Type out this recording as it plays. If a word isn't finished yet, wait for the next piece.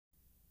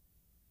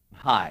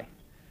high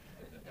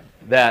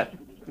that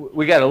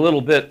we got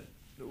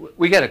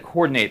to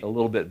coordinate a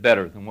little bit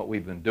better than what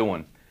we've been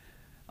doing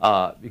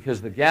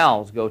because the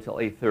gals go till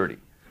 8:30,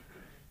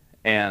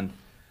 and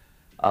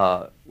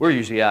we're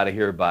usually out of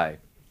here by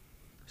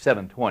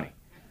 7:20.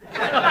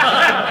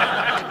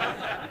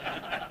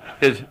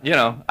 Because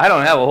I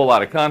don't have a whole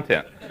lot of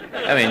content.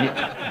 I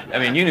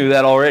mean, you knew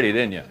that already,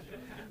 didn't you?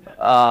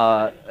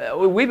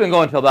 We've been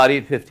going till about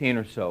 8:15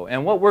 or so,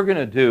 and what we're going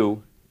to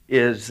do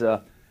is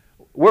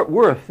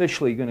we're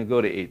officially going to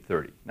go to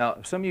 8:30. Now,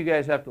 if some of you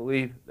guys have to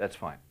leave, that's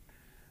fine.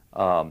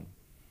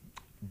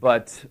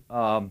 But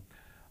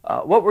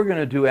what we're going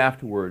to do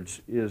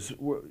afterwards is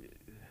we're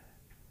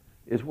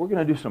going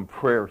to do some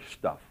prayer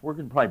stuff. We're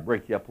going to probably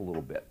break you up a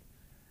little bit,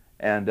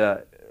 and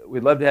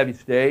we'd love to have you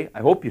stay.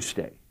 I hope you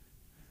stay,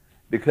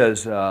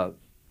 because you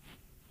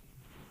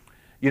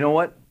know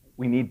what?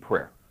 We need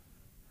prayer.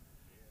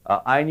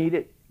 I need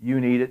it. You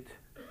need it.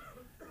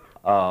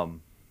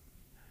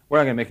 We're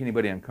not going to make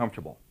anybody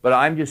uncomfortable. But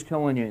I'm just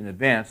telling you in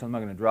advance, I'm not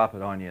going to drop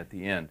it on you at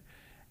the end.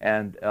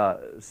 And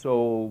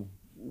so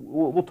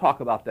we'll talk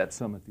about that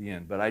some at the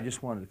end. But I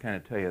just wanted to kind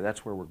of tell you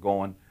that's where we're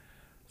going,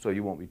 so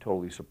you won't be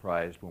totally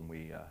surprised when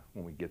we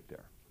get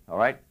there. All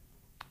right?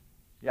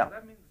 Yeah. Does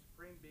that mean the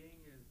supreme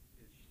being is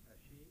a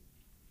she?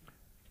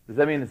 Does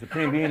that mean the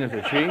supreme being is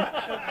a she?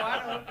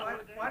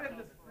 Why did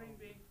the supreme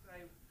being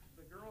say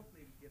the girls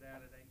need to get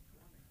out at 8:20?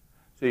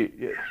 See,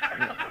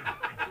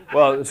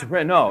 well,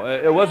 no,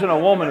 it wasn't a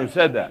woman who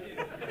said that.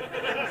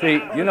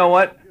 See, you know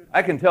what?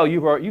 I can tell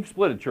you've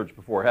split a church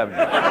before, haven't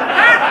you?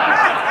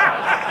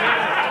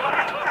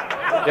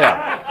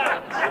 Yeah.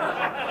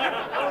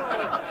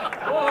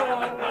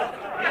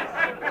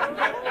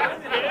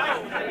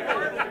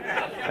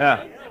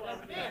 Yeah.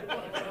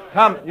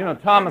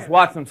 Thomas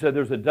Watson said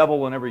there's a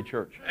devil in every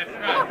church. Did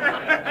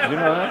you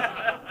know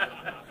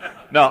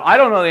that? No, I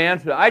don't know the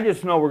answer. I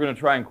just know we're going to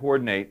try and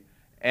coordinate.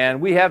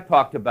 And we have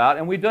talked about,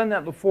 and we've done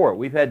that before.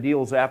 We've had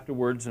deals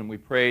afterwards, and we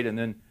prayed, and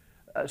then,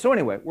 so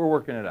anyway, we're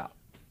working it out.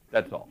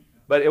 That's all.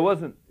 But it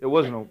wasn't.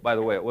 By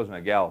the way, it wasn't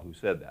a gal who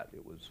said that.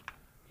 It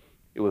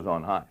was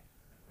on high.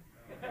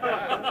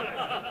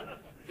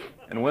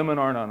 And women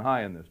aren't on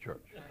high in this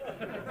church.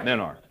 Men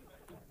are.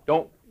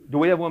 Do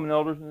we have women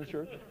elders in this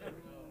church?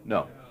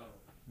 No.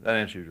 That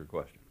answers your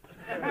question.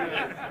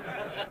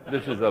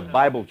 This is a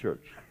Bible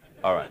church.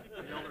 All right.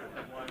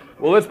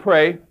 Well, let's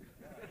pray,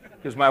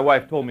 because my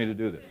wife told me to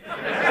do this.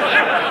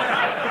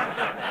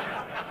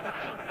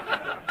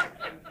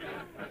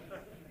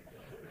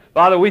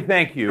 Father, we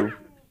thank you.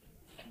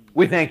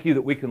 We thank you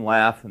that we can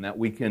laugh and that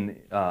we can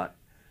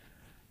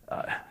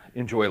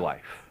enjoy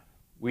life.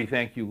 We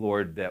thank you,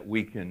 Lord, that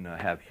we can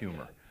have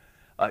humor.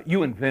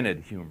 You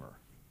invented humor.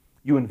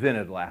 You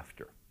invented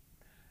laughter.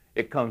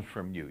 It comes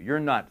from you.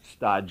 You're not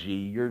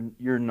stodgy.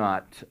 You're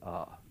not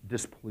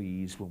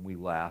displeased when we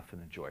laugh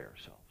and enjoy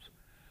ourselves.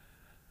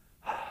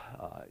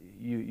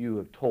 You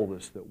have told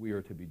us that we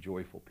are to be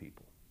joyful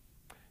people.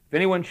 If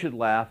anyone should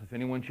laugh, if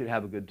anyone should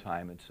have a good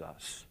time, it's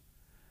us.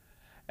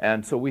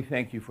 And so we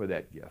thank you for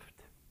that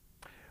gift.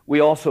 We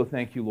also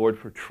thank you, Lord,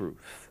 for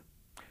truth.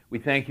 We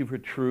thank you for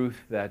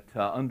truth that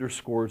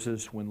underscores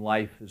us when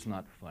life is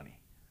not funny.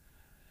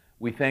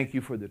 We thank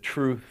you for the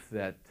truth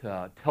that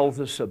tells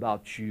us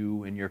about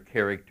you and your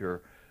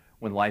character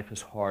when life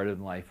is hard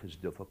and life is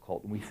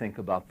difficult. And we think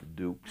about the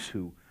Dukes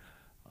who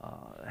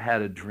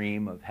had a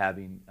dream of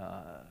having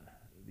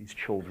these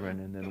children,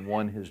 and then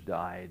one has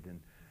died, and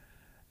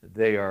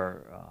they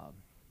are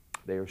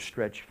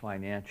stretched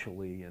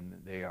financially, and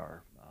they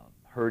are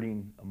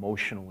hurting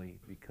emotionally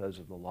because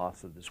of the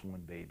loss of this one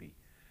baby.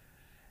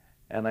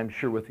 And I'm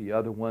sure with the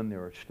other one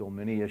there are still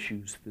many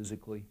issues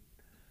physically.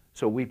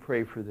 So we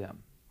pray for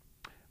them.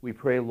 We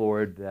pray,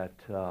 Lord, that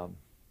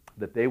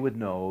they would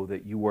know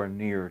that you are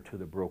near to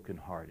the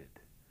brokenhearted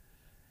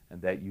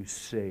and that you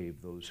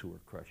save those who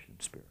are crushed in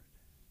spirit.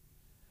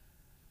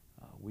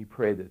 We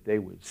pray that they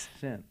would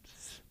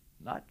sense,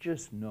 not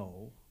just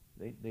know,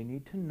 they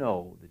need to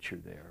know that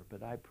you're there,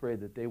 but I pray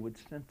that they would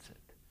sense it.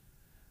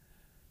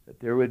 That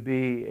there would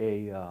be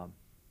an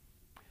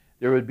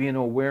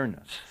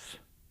awareness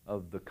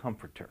of the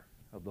Comforter,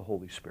 of the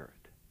Holy Spirit.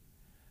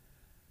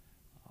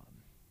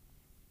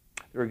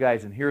 There are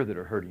guys in here that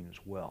are hurting as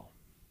well.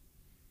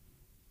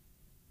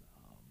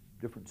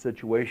 Different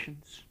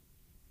situations,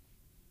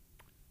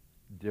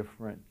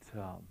 different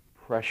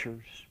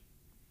pressures,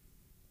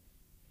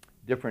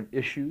 different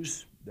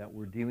issues that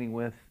we're dealing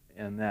with,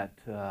 and that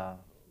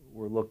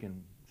we're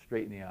looking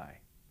straight in the eye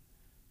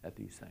at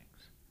these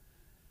things.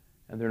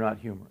 And they're not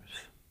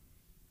humorous.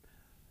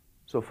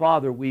 So,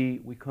 Father, we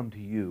come to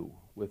you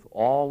with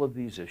all of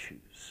these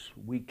issues.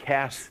 We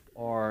cast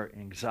our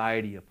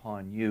anxiety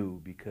upon you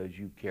because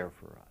you care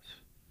for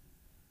us.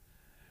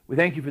 We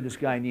thank you for this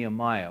guy,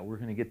 Nehemiah. We're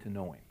going to get to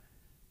know him.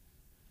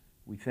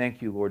 We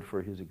thank you, Lord,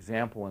 for his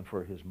example and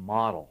for his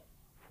model,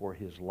 for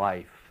his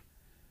life,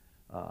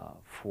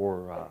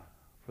 for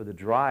the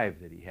drive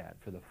that he had,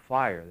 for the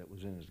fire that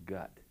was in his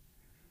gut.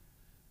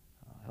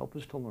 Help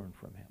us to learn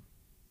from him.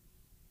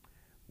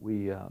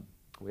 We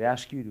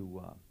ask you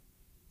to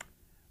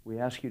We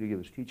ask you to give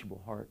us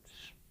teachable hearts.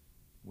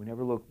 We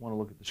never want to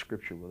look at the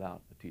Scripture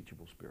without a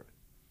teachable spirit.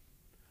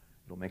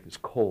 It'll make us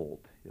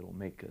cold. It'll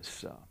make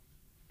us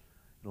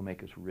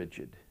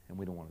rigid, and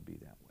we don't want to be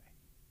that way.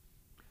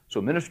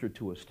 So minister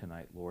to us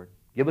tonight, Lord.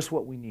 Give us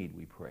what we need,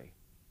 we pray.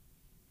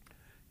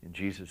 In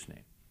Jesus'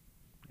 name,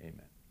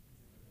 amen.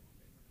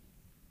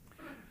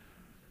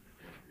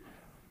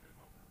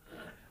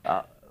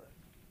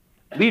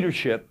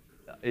 Leadership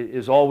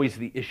is always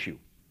the issue.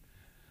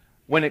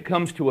 When it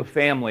comes to a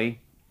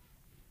family,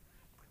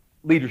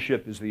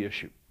 leadership is the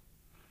issue.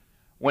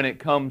 When it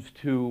comes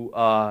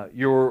to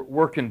your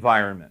work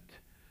environment,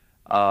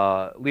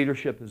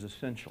 leadership is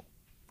essential.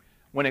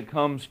 When it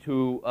comes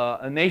to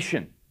a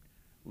nation,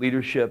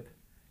 leadership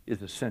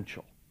is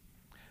essential.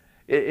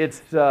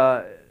 It's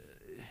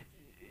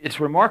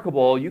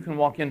remarkable. You can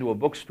walk into a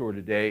bookstore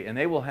today and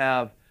they will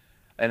have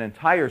an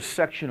entire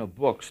section of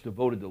books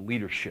devoted to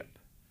leadership.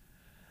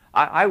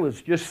 I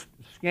was just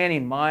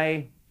scanning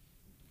my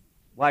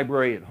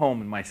library at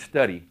home in my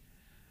study,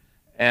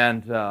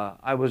 and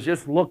I was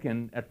just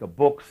looking at the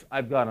books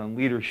I've got on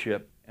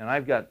leadership, and I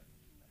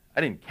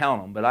didn't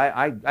count them, but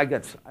I've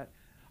got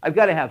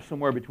to have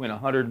somewhere between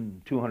 100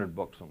 and 200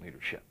 books on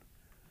leadership.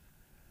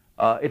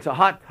 It's a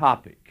hot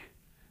topic.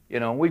 You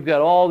know, we've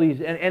got all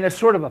these, and it's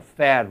sort of a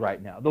fad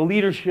right now. The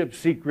leadership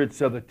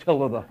secrets of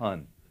Attila the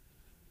Hun.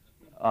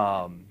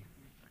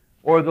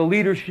 Or the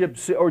leadership,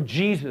 or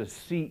Jesus,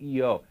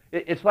 CEO.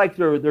 It's like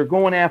they're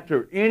going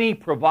after any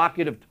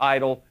provocative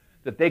title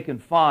that they can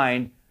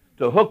find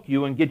to hook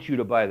you and get you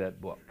to buy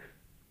that book.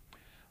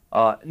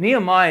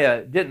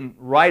 Nehemiah didn't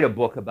write a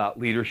book about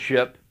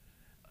leadership.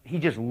 He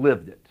just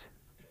lived it.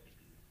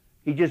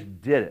 He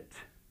just did it.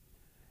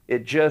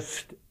 It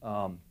just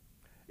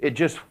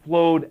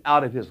flowed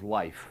out of his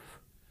life.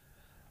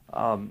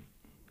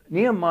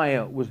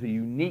 Nehemiah was a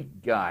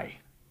unique guy.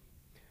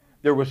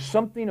 There was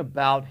something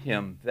about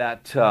him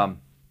that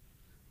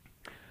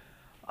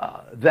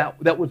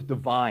was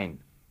divine.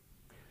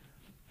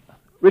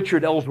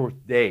 Richard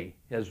Ellsworth Day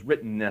has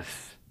written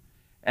this,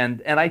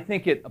 and I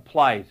think it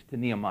applies to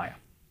Nehemiah.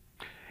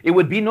 It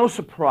would be no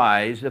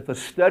surprise if a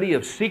study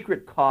of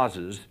secret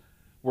causes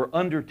were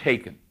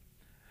undertaken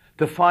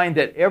to find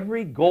that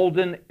every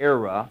golden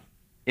era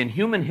in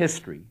human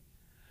history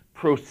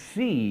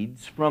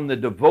proceeds from the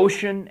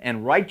devotion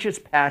and righteous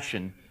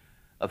passion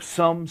of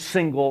some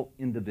single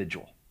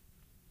individual.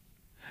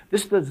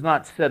 This does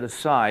not set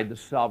aside the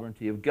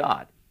sovereignty of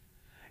God.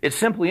 It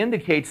simply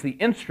indicates the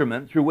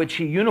instrument through which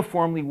He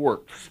uniformly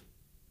works.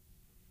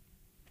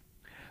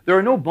 There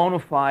are no bona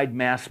fide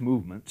mass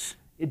movements.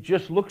 It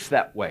just looks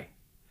that way.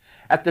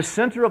 At the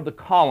center of the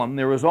column,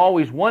 there is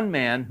always one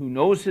man who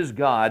knows his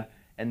God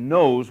and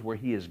knows where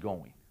he is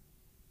going.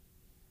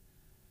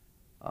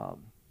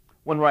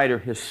 One writer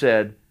has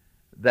said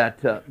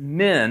that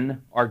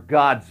men are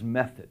God's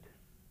method.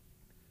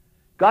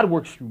 God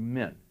works through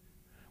men.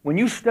 When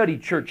you study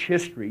church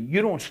history,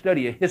 you don't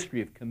study a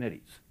history of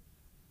committees,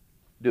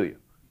 do you?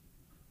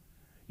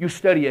 You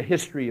study a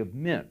history of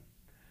men.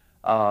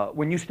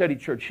 When you study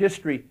church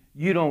history,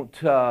 you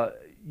don't. Well,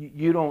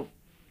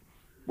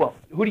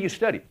 who do you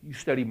study? You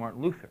study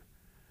Martin Luther.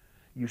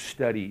 You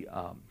study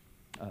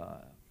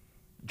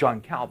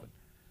John Calvin.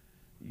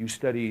 You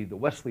study the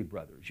Wesley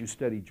brothers. You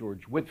study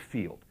George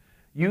Whitefield.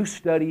 You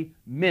study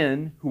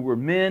men who were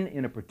men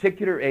in a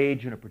particular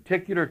age, in a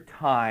particular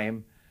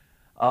time,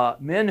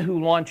 men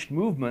who launched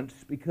movements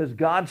because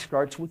God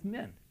starts with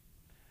men.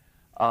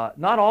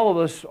 Not all of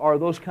us are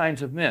those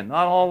kinds of men.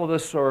 Not all of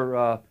us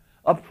are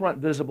upfront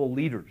visible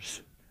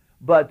leaders.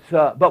 But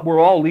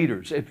we're all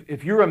leaders.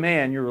 If you're a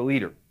man, you're a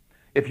leader.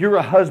 If you're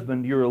a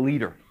husband, you're a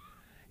leader.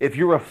 If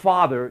you're a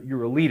father,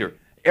 you're a leader.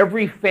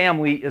 Every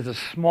family is a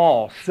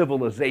small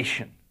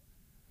civilization.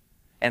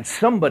 And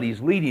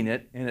somebody's leading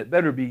it, and it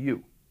better be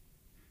you.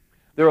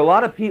 There are a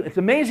lot of people. It's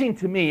amazing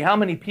to me how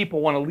many people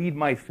want to lead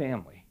my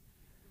family.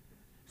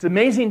 It's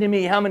amazing to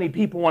me how many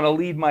people want to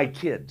lead my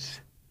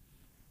kids.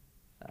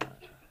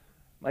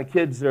 My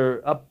kids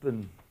are up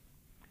and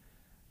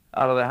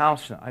out of the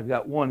house now. I've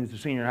got one who's a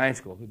senior in high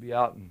school. He'll be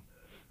out,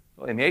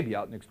 well, he may be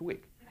out next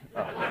week.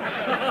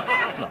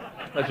 No,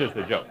 that's just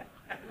a joke.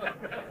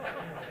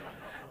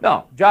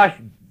 No, Josh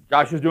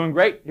is doing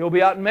great. He'll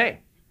be out in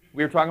May.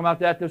 We were talking about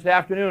that this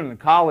afternoon in the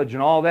college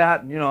and all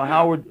that, and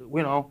how we're,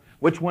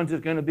 which one's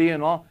it going to be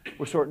and all.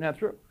 We're sorting that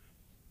through.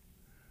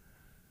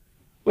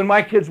 When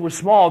my kids were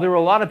small, there were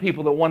a lot of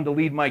people that wanted to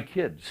lead my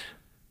kids.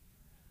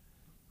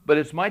 But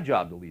it's my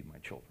job to lead my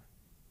children.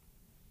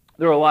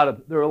 There are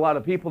a lot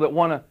of people that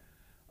want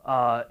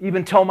to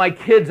even tell my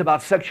kids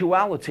about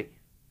sexuality.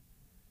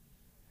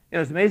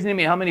 It's amazing to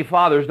me how many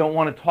fathers don't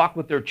want to talk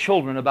with their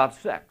children about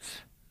sex.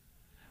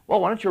 Well,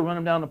 why don't you run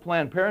them down to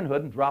Planned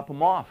Parenthood and drop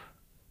them off?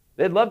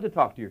 They'd love to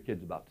talk to your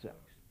kids about sex.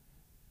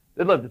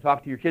 They'd love to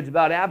talk to your kids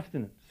about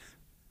abstinence.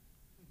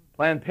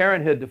 Planned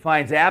Parenthood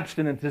defines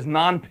abstinence as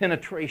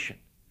non-penetration.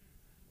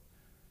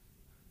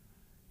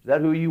 Is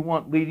that who you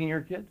want leading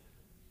your kids?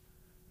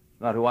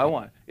 Not who I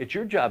want. It's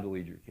your job to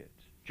lead your kids.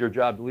 It's your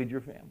job to lead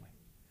your family.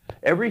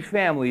 Every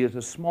family is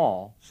a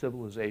small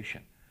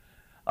civilization.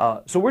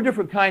 So we're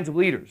different kinds of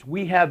leaders.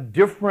 We have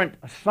different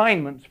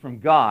assignments from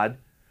God.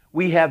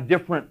 We have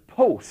different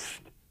posts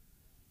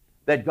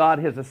that God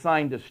has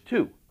assigned us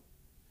to.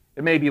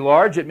 It may be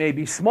large, it may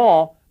be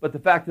small, but the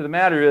fact of the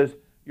matter is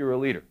you're a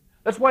leader.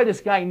 That's why this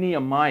guy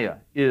Nehemiah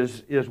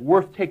is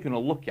worth taking a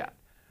look at.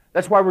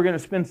 That's why we're going to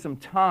spend some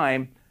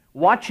time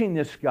watching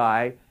this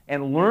guy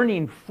and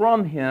learning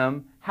from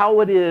him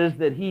how it is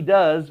that he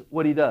does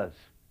what he does.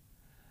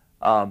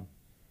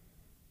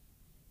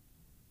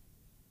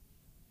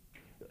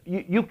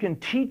 You can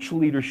teach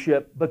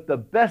leadership, but the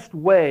best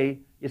way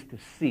is to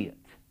see it.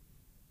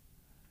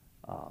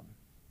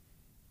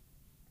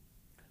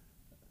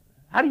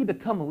 How do you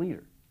become a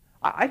leader?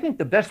 I think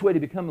the best way to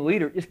become a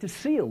leader is to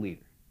see a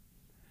leader.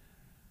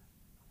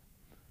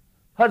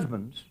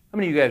 Husbands, how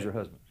many of you guys are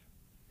husbands?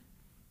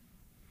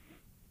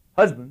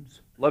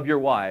 Husbands, love your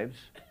wives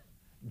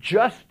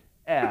just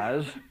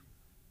as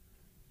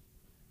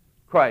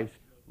Christ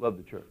loved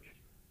the church.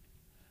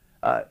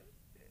 I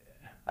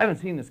haven't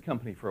seen this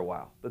company for a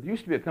while, but there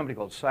used to be a company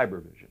called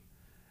Cybervision.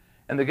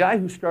 And the guy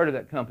who started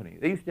that company,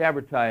 they used to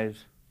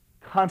advertise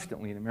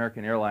constantly in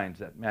American Airlines,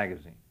 that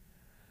magazine.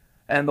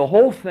 And the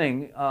whole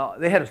thing,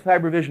 they had a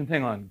Cybervision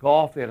thing on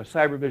golf, they had a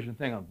Cybervision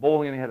thing on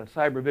bowling, they had a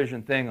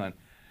Cybervision thing on,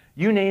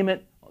 you name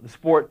it, the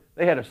sport,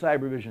 they had a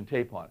Cybervision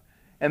tape on it.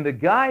 And the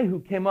guy who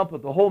came up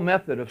with the whole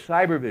method of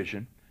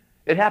Cybervision,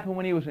 it happened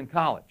when he was in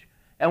college.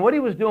 And what he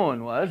was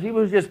doing was, he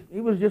was just,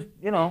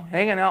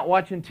 hanging out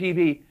watching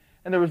TV,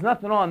 and there was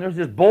nothing on. There was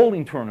this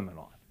bowling tournament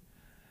on.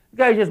 The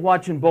guy's just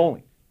watching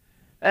bowling.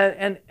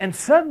 And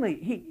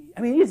suddenly,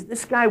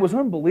 this guy was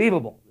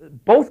unbelievable.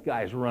 Both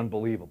guys were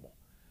unbelievable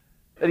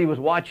that he was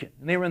watching.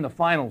 And they were in the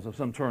finals of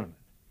some tournament.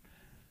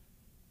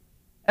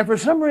 And for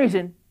some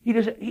reason,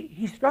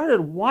 he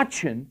started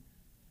watching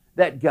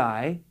that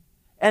guy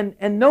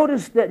and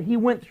noticed that he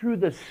went through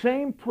the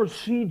same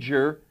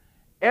procedure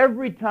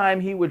every time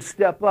he would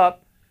step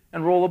up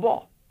and roll the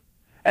ball.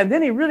 And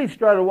then he really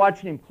started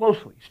watching him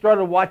closely.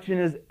 Started watching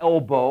his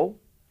elbow.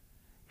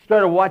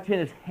 Started watching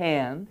his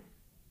hand.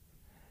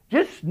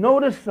 Just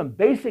noticed some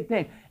basic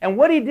things. And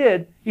what he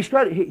did, he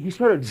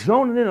started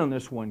zoning in on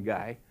this one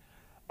guy.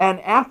 And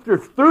after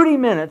 30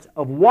 minutes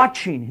of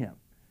watching him,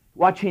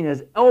 watching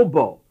his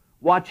elbow,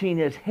 watching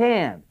his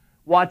hand,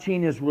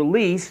 watching his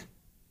release,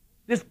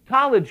 this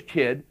college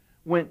kid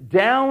went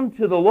down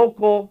to the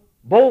local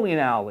bowling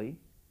alley,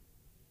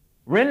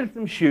 rented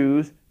some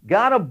shoes,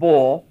 got a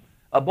ball.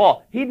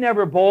 He'd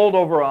never bowled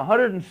over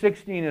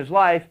 160 in his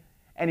life,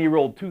 and he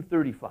rolled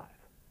 235.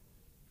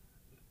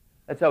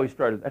 That's how he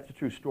started. That's a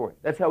true story.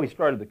 That's how he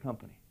started the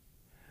company.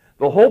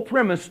 The whole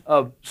premise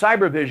of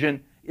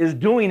Cybervision is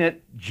doing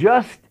it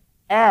just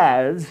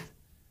as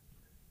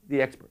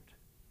the expert.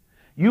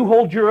 You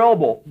hold your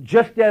elbow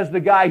just as the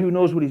guy who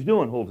knows what he's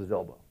doing holds his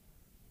elbow.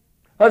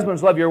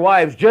 Husbands, love your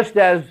wives just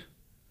as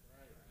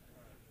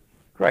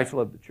Christ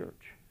loved the church.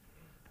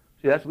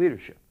 See, that's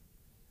leadership.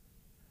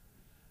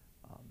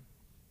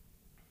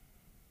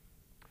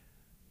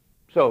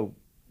 So,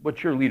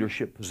 what's your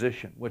leadership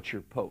position? What's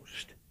your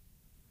post?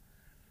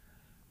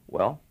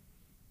 Well,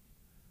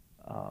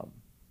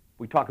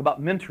 we talk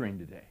about mentoring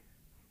today.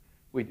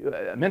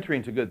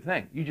 Mentoring's a good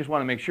thing. You just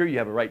want to make sure you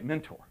have a right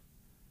mentor.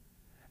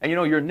 And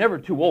you're never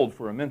too old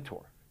for a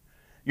mentor.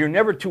 You're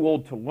never too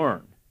old to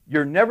learn.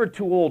 You're never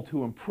too old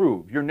to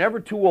improve. You're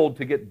never too old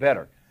to get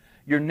better.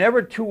 You're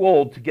never too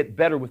old to get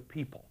better with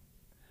people.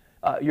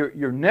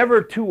 You're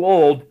never too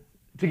old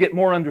to get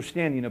more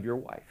understanding of your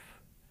wife.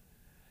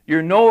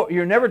 You're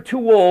never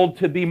too old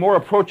to be more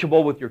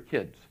approachable with your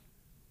kids.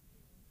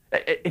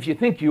 If you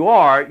think you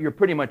are, you're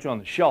pretty much on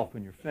the shelf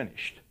when you're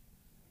finished.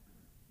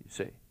 You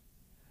see.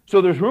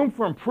 So there's room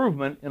for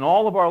improvement in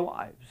all of our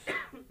lives.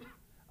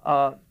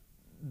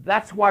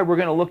 That's why we're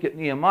going to look at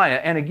Nehemiah.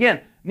 And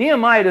again,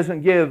 Nehemiah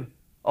doesn't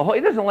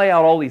lay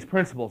out all these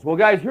principles. Well,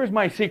 guys, here's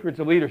my secrets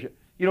of leadership.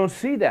 You don't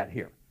see that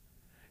here.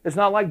 It's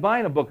not like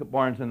buying a book at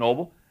Barnes &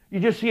 Noble. You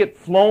just see it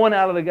flowing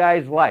out of the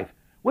guy's life.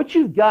 What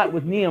you've got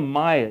with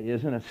Nehemiah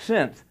is, in a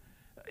sense,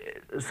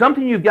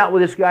 something you've got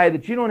with this guy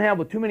that you don't have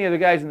with too many other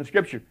guys in the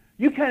Scripture.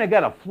 You kind of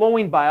got a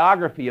flowing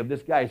biography of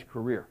this guy's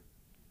career.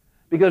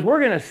 Because we're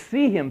going to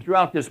see him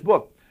throughout this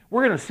book.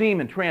 We're going to see him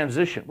in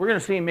transition. We're going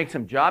to see him make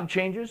some job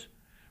changes.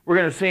 We're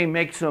going to see him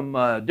make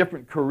some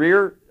different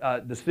career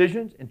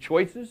decisions and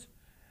choices.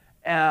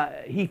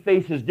 He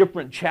faces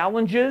different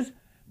challenges,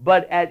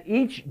 but at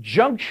each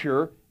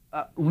juncture,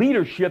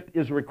 leadership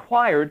is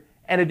required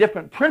and a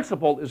different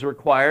principle is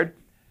required.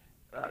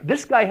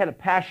 This guy had a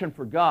passion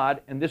for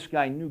God, and this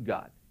guy knew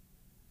God.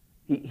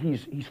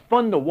 He's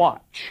fun to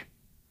watch.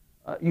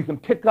 You can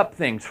pick up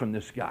things from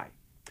this guy.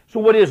 So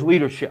what is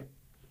leadership?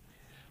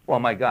 Well,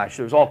 my gosh,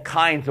 there's all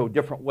kinds of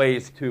different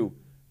ways to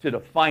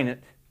define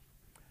it.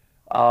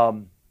 Let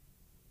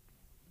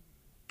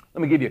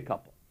me give you a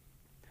couple.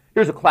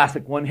 Here's a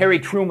classic one. Harry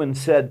Truman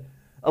said,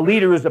 "A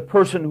leader is a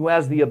person who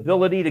has the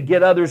ability to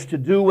get others to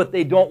do what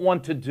they don't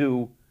want to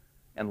do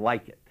and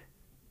like it."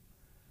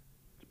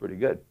 It's pretty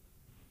good.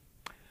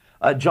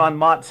 John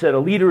Mott said, "A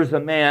leader is a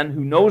man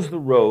who knows the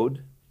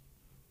road,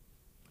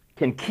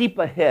 can keep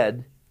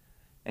ahead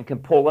and can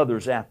pull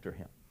others after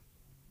him.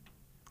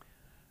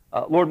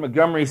 Lord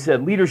Montgomery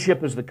said,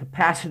 leadership is the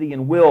capacity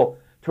and will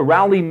to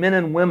rally men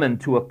and women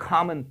to a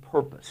common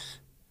purpose.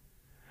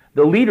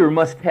 The leader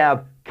must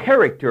have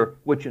character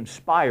which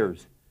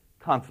inspires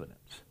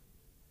confidence.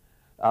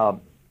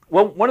 Well,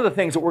 one of the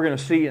things that we're going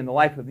to see in the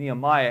life of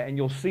Nehemiah, and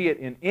you'll see it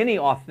in any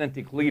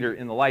authentic leader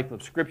in the life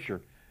of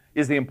Scripture,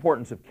 is the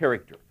importance of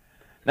character.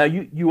 Now,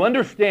 you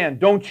understand,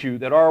 don't you,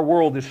 that our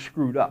world is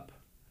screwed up.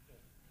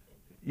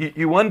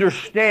 You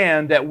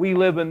understand that we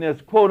live in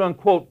this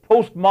quote-unquote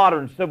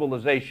postmodern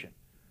civilization.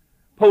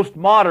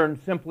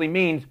 Postmodern simply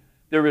means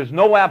there is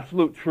no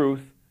absolute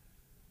truth.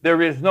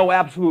 There is no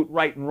absolute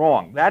right and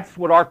wrong. That's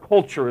what our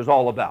culture is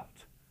all about.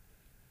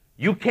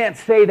 You can't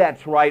say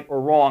that's right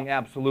or wrong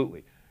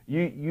absolutely.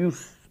 You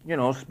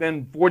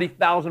spend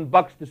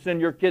 $40,000 to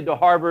send your kid to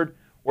Harvard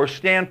or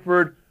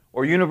Stanford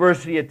or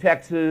University of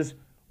Texas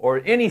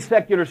or any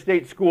secular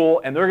state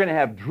school, and they're going to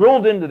have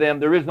drilled into them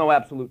there is no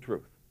absolute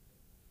truth.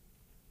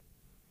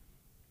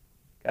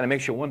 Kind of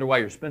makes you wonder why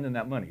you're spending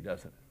that money,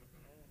 doesn't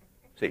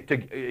it?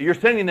 See, you're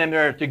sending them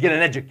there to get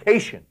an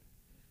education.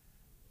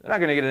 They're not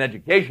going to get an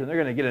education. They're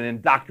going to get an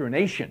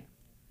indoctrination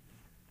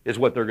is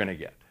what they're going to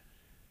get.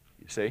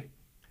 You see?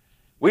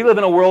 We live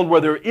in a world where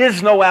there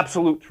is no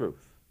absolute truth.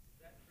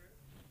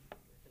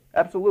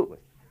 Absolutely.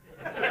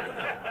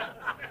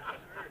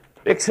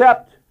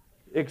 Except,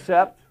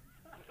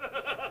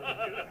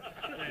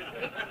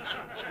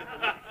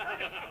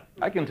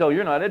 I can tell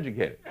you're not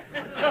educated.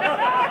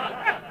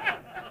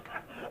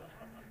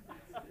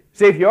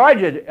 See, if you are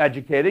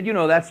educated, you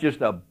know that's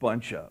just a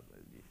bunch of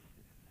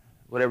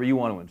whatever you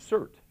want to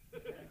insert.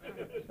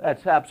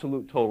 That's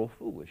absolute total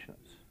foolishness.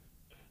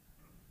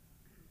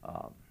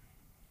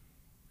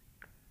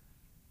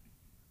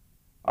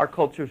 Our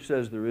culture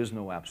says there is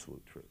no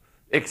absolute truth,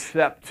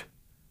 except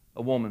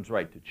a woman's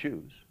right to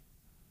choose.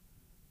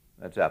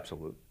 That's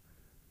absolute.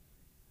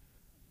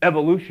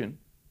 Evolution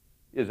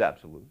is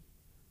absolute.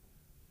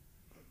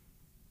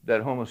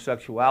 That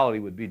homosexuality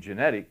would be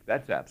genetic,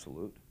 that's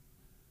absolute.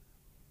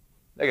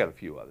 They got a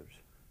few others.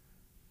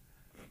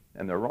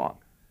 And they're wrong.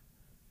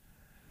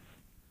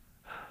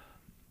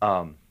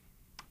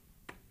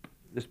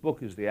 This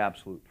book is the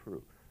absolute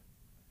truth.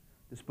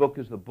 This book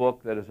is the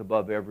book that is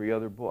above every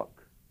other book.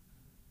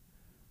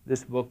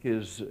 This book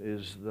is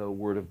the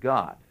Word of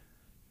God.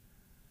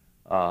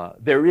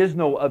 There is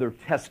no other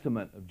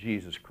testament of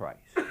Jesus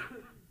Christ.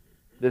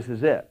 This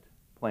is it,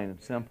 plain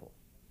and simple.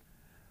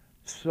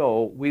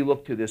 So we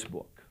look to this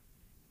book.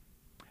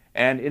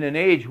 And in an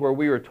age where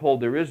we are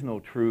told there is no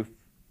truth,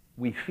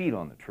 we feed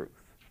on the truth.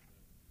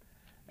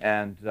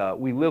 And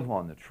we live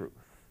on the truth.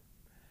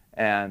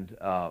 And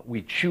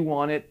we chew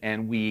on it,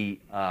 and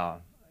we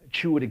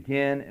chew it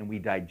again, and we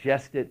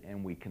digest it,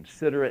 and we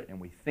consider it, and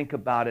we think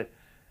about it,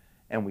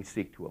 and we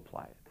seek to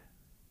apply it.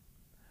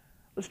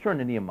 Let's turn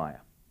to Nehemiah.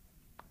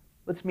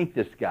 Let's meet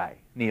this guy,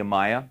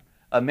 Nehemiah,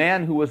 a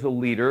man who was a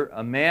leader,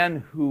 a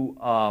man who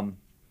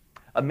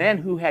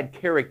had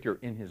character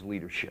in his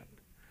leadership.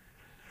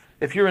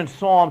 If you're in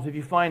Psalms, if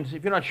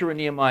you're not sure what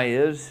Nehemiah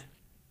is,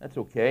 that's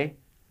okay.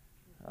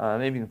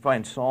 Maybe you can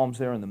find Psalms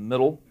there in the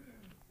middle.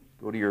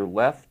 Go to your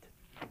left.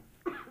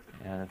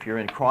 And if you're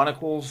in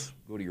Chronicles,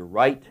 go to your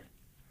right.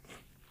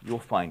 You'll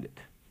find it.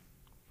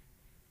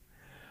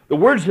 The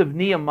words of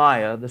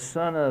Nehemiah, the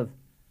son of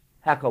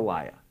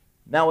Hakaliah.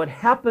 Now it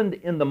happened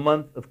in the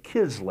month of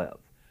Kislev,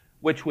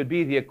 which would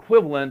be the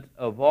equivalent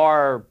of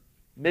our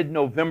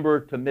mid-November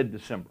to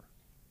mid-December.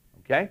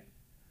 Okay?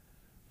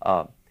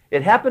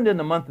 It happened in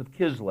the month of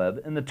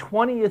Kislev in the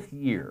 20th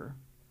year,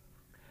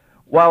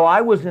 while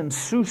I was in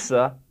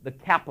Susa, the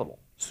capital.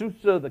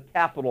 Susa, the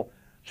capital.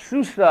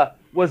 Susa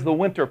was the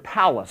winter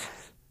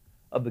palace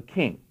of the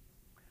king.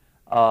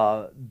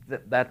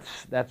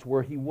 That's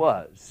where he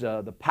was.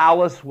 The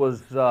palace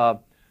was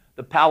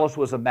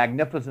a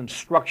magnificent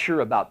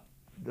structure. About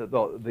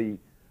the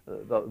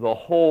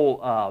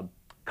whole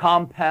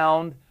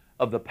compound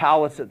of the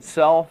palace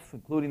itself,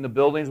 including the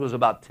buildings, was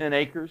about 10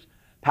 acres.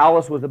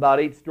 Palace was about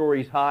 8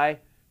 stories high.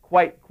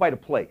 Quite a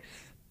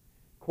place.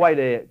 Quite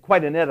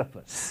an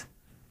edifice.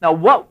 Now,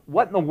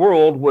 what in the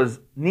world was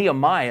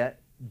Nehemiah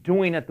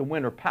doing at the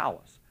winter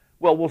palace?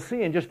 Well, we'll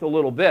see in just a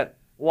little bit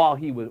why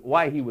he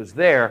was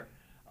there.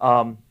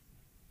 In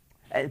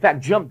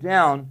fact, jump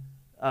down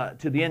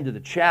to the end of the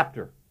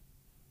chapter,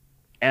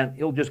 and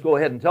he'll just go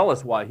ahead and tell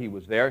us why he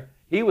was there.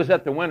 He was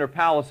at the winter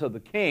palace of the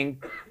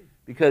king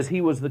because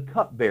he was the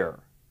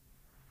cupbearer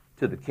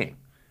to the king.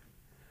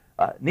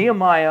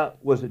 Nehemiah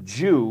was a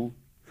Jew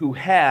who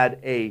had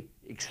an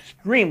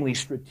extremely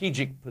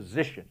strategic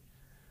position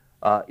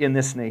in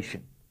this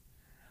nation.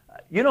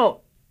 You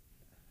know,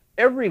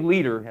 every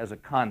leader has a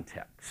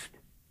context.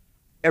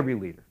 Every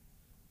leader.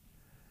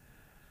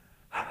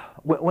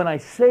 When I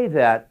say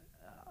that,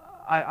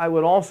 I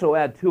would also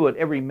add to it,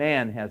 every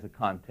man has a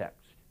context.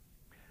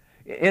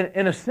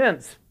 In a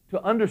sense,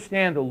 to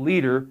understand a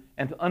leader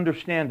and to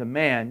understand a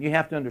man, you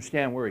have to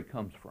understand where he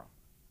comes from.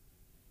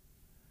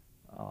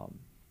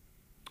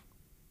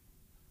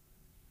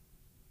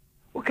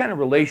 What kind of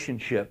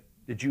relationship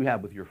did you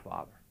have with your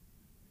father?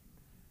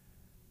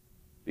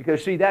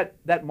 Because, see,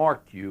 that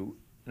marked you,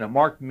 and it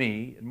marked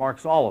me, it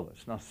marks all of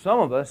us. Now, some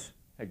of us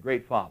had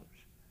great fathers.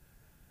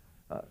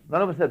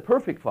 None of us had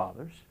perfect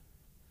fathers,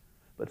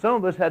 but some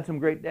of us had some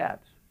great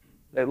dads.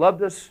 They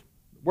loved us,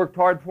 worked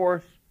hard for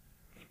us,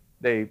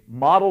 they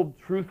modeled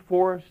truth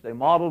for us, they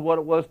modeled what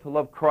it was to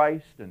love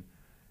Christ and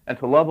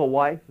to love a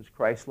wife as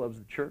Christ loves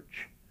the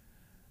church.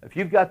 If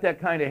you've got that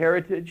kind of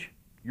heritage,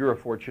 you're a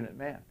fortunate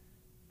man.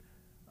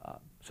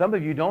 Some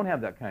of you don't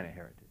have that kind of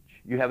heritage.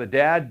 You have a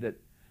dad that,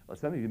 well,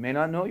 some of you may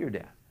not know your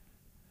dad.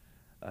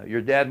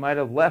 Your dad might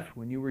have left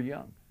when you were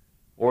young,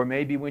 or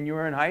maybe when you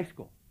were in high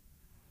school.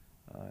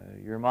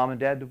 Your mom and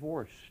dad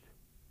divorced.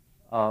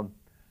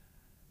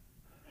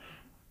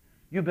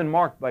 You've been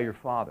marked by your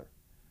father.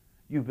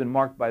 You've been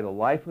marked by the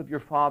life of your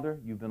father.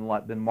 You've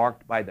been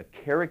marked by the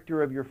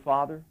character of your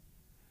father.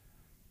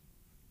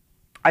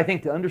 I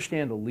think to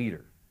understand a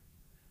leader,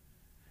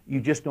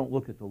 you just don't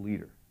look at the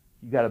leader.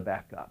 You got to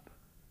back up.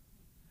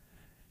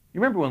 You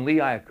remember when Lee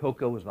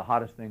Iacocca was the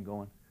hottest thing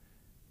going?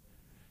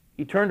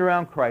 He turned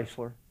around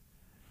Chrysler,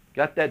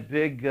 got that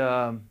big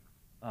loan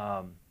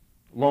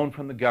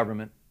from the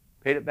government,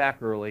 paid it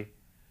back early.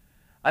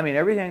 I mean,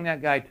 everything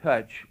that guy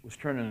touched was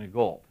turning into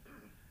gold.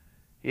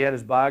 He had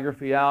his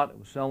biography out. It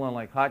was selling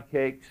like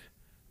hotcakes.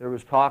 There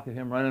was talk of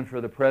him running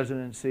for the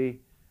presidency.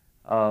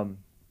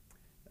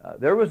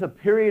 There was a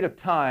period of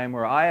time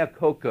where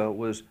Iacocca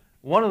was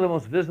one of the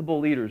most visible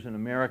leaders in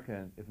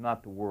America, if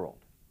not the world.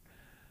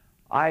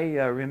 I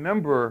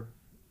remember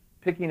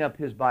picking up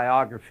his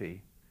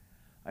biography.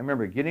 I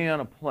remember getting on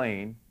a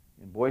plane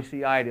in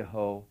Boise,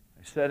 Idaho.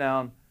 I sat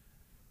down,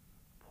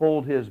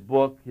 pulled his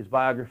book, his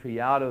biography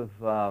out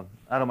of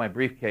my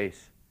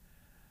briefcase,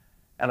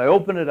 and I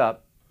opened it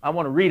up. I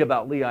want to read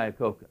about Lee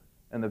Iacocca.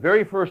 And the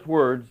very first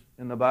words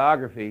in the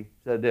biography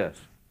said this: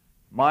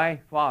 my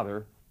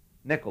father,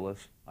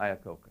 Nicholas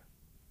Iacocca.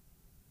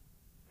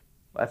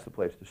 That's the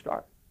place to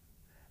start.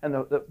 And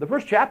the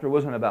first chapter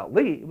wasn't about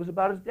Lee, it was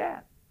about his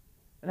dad.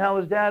 And how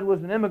his dad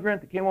was an immigrant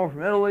that came over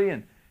from Italy,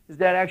 and his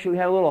dad actually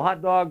had a little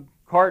hot dog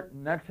cart,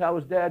 and that's how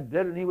his dad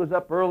did it. And he was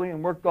up early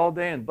and worked all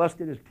day and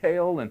busted his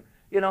tail, and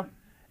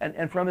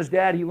and from his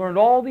dad he learned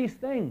all these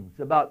things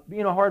about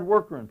being a hard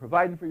worker and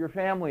providing for your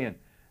family, and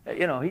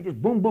he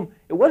just boom, boom.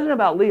 It wasn't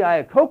about Lee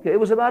Iacocca, it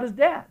was about his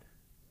dad.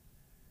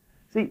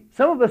 See,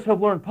 some of us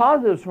have learned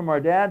positives from our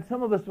dad,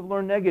 some of us have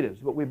learned negatives,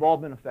 but we've all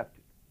been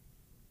affected.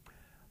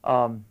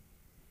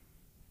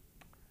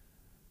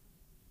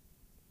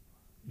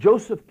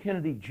 Joseph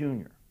Kennedy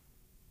Jr.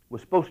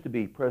 was supposed to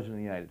be President of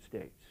the United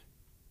States.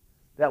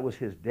 That was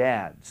his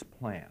dad's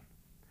plan.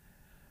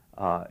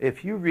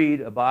 If you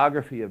read a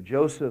biography of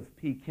Joseph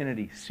P.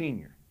 Kennedy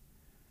Sr.,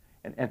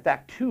 and in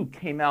fact, two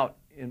came out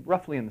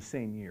roughly in the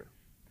same year.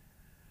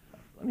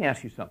 Let me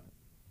ask you something.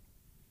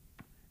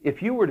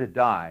 If you were to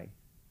die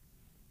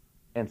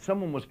and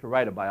someone was to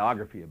write a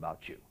biography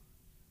about you,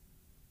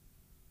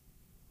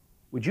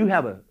 would you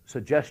have a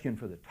suggestion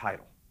for the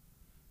title?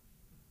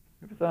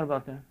 You ever thought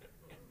about that?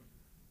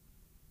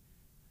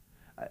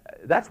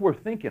 That's worth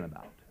thinking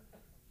about.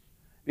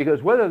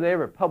 Because whether they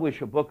ever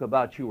publish a book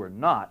about you or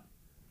not,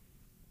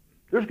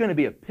 there's going to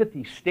be a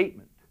pithy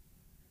statement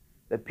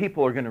that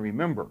people are going to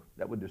remember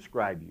that would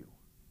describe you.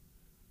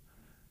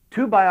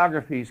 Two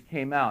biographies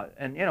came out,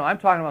 and I'm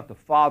talking about the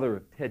father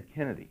of Ted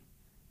Kennedy.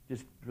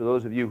 Just for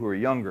those of you who are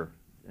younger,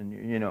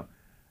 and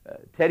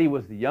Teddy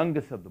was the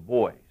youngest of the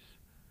boys.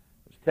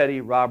 It was Teddy,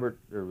 Robert,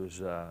 there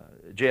was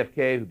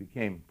JFK, who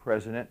became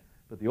president,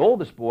 but the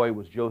oldest boy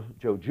was Joe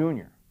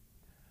Jr.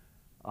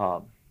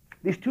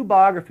 These two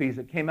biographies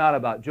that came out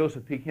about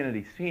Joseph P.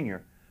 Kennedy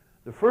Sr.,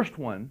 the first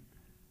one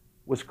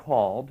was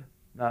called,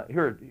 now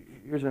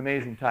here's an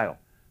amazing title.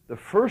 The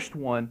first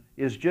one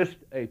is just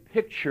a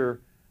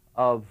picture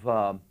of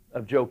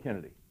Joe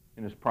Kennedy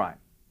in his prime.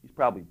 He's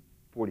probably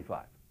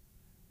 45.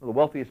 One of the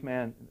wealthiest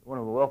men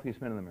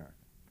in America.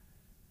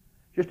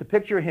 Just a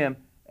picture of him,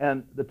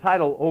 and the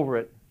title over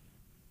it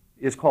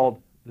is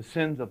called The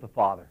Sins of the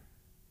Father.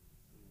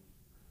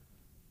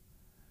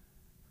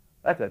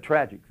 That's a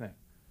tragic thing.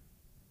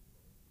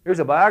 Here's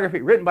a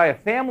biography written by a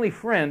family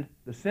friend,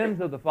 The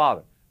Sins of the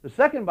Father. The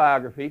second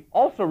biography,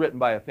 also written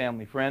by a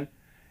family friend,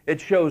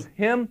 it shows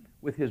him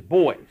with his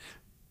boys.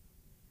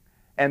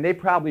 And they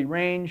probably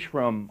range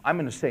from, I'm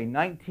going to say,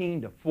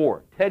 19 to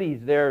 4.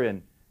 Teddy's there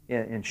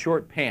in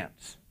short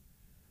pants,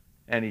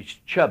 and he's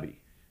chubby.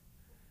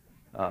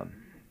 Not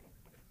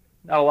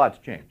a lot's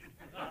changed.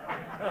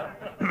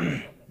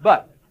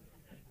 But,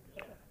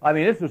 I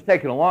mean, this was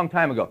taken a long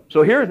time ago.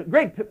 So here's a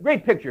great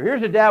picture.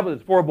 Here's a dad with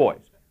his 4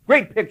 boys.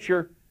 Great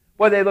picture.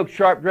 Boy, they look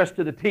sharp, dressed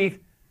to the teeth.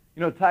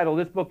 You know what the title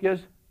of this book is?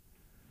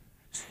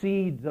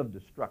 Seeds of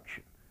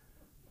Destruction.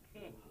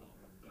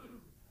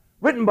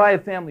 Written by a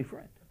family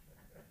friend.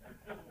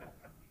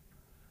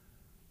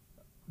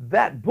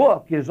 That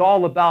book is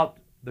all about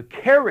the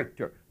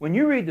character. When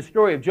you read the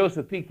story of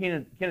Joseph P.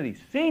 Kennedy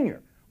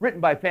Sr., written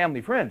by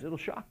family friends, it'll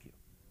shock you.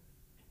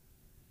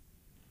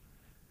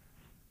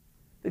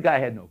 The guy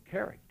had no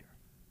character.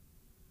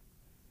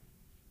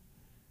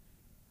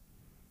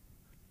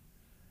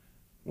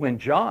 when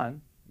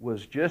John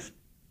was just,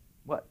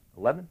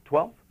 11,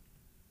 12?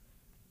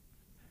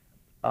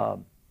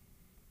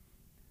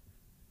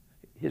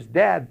 His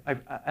dad,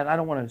 and I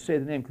don't want to say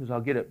the name because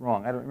I'll get it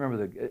wrong. I don't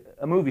remember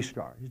a movie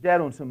star. His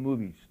dad owned some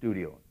movie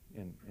studio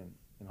in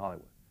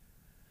Hollywood.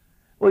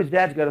 Well, his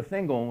dad's got a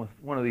thing going with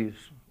one of these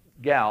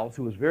gals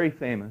who was very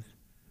famous,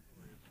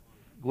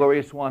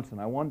 Gloria Swanson.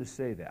 I wanted to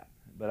say that,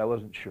 but I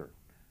wasn't sure.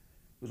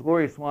 It was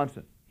Gloria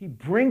Swanson. He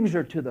brings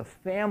her to the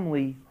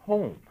family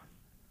home.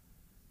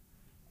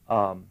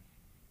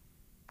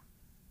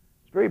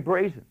 It's very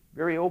brazen,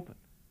 very open.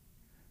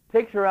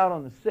 Takes her out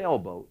on the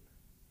sailboat.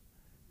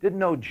 Didn't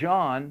know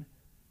John,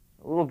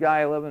 a little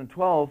guy, 11 and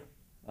 12,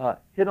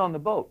 hid on the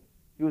boat.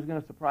 He was going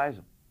to surprise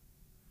him.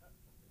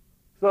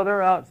 So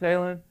they're out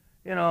sailing.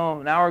 You know,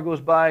 an hour goes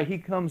by. He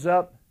comes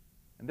up,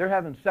 and they're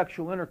having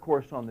sexual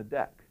intercourse on the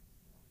deck.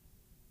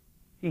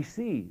 He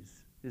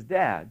sees his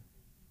dad,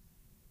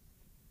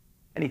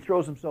 and he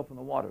throws himself in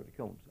the water to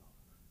kill himself.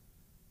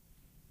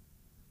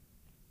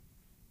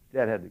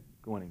 Dad had to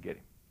go in and get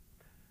him.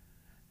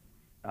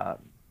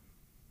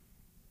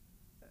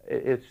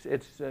 It's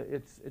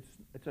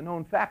a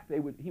known fact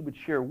he would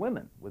share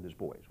women with his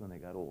boys when they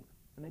got older,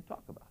 and they'd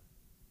talk about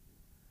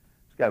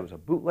it. This guy was a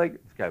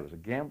bootlegger. This guy was a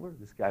gambler.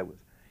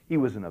 He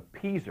was an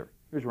appeaser.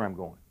 Here's where I'm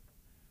going.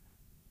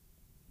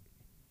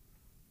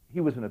 He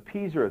was an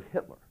appeaser of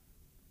Hitler.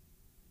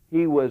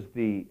 He was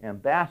the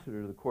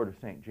ambassador to the court of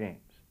St.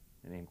 James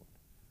in England.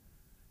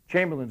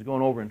 Chamberlain's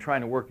going over and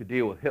trying to work a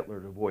deal with Hitler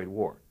to avoid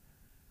war.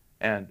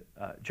 And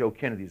Joe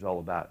Kennedy's all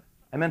about it.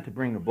 I meant to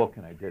bring the book,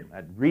 and I didn't.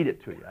 I'd read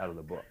it to you out of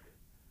the book.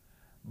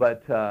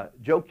 But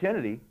Joe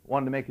Kennedy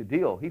wanted to make a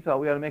deal. He thought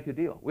we ought to make a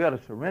deal. We ought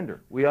to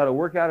surrender. We ought to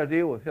work out a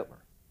deal with Hitler.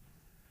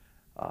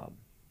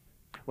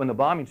 When the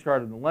bombing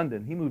started in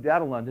London, he moved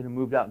out of London and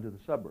moved out into the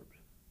suburbs.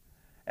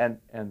 And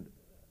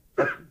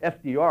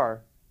FDR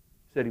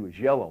said he was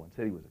yellow and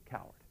said he was a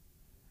coward.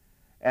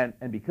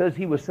 And because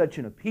he was such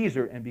an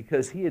appeaser, and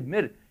because he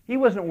admitted, he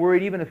wasn't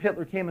worried even if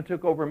Hitler came and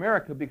took over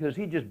America, because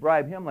he'd just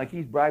bribe him like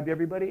he's bribed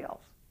everybody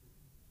else.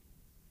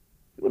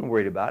 He wasn't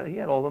worried about it. He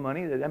had all the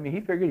money. He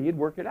figured he'd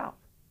work it out.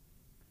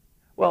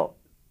 Well,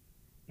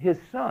 his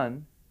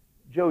son,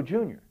 Joe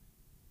Jr.,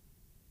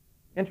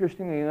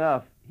 interestingly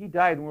enough, he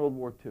died in World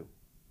War II.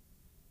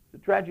 It's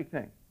a tragic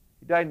thing.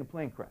 He died in a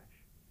plane crash.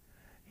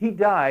 He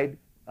died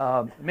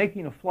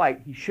making a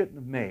flight he shouldn't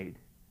have made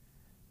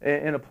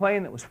in a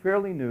plane that was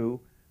fairly new,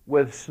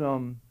 with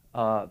some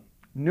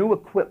new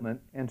equipment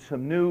and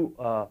some new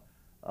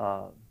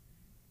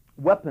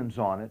weapons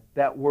on it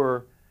that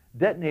were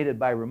detonated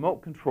by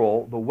remote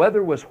control. The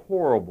weather was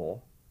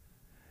horrible,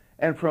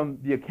 and from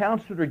the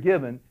accounts that are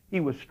given, he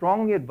was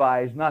strongly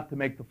advised not to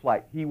make the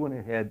flight. He went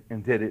ahead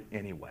and did it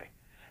anyway.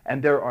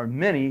 And there are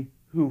many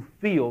who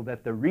feel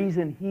that the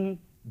reason he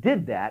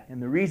did that and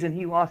the reason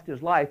he lost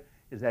his life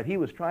is that he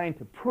was trying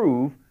to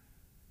prove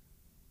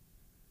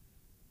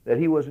that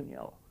he wasn't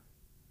yellow.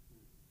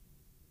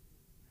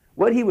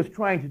 What he was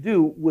trying to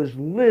do was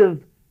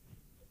live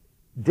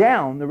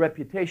down the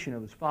reputation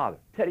of his father,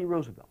 Teddy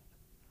Roosevelt.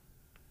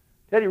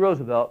 Teddy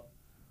Roosevelt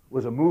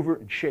was a mover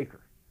and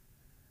shaker.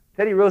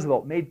 Teddy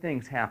Roosevelt made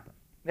things happen.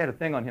 They had a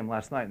thing on him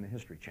last night in the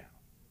History Channel.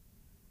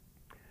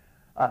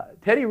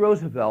 Teddy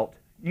Roosevelt,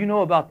 you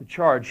know about the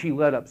charge he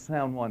led up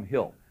San Juan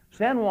Hill.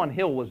 San Juan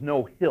Hill was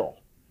no hill.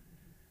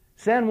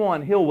 San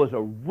Juan Hill was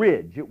a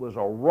ridge. It was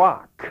a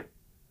rock.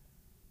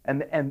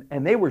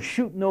 And they were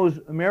shooting those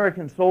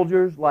American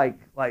soldiers like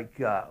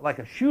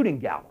a shooting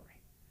gallery.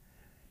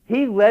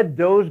 He led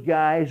those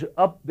guys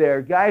up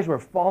there. Guys were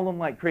falling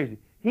like crazy.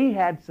 He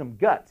had some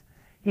guts.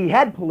 He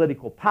had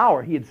political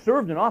power. He had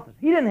served in office.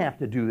 He didn't have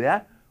to do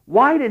that.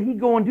 Why did he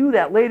go and do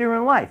that later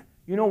in life?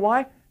 You know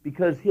why?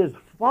 Because his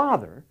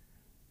father,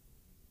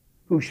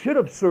 who should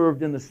have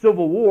served in the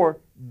Civil War,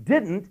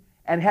 didn't,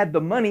 and had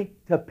the money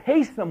to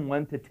pay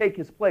someone to take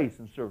his place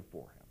and serve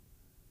for him.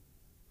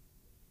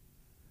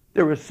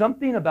 There was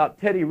something about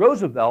Teddy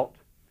Roosevelt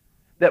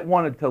that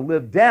wanted to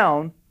live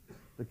down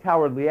the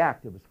cowardly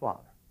act of his father.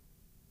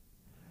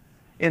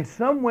 In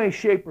some way,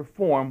 shape, or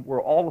form,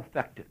 we're all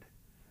affected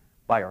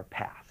by our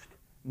past.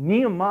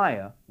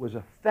 Nehemiah was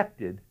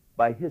affected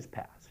by his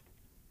past.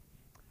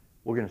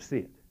 We're going to see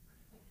it.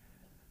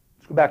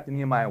 Let's go back to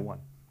Nehemiah 1.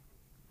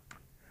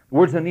 The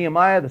words of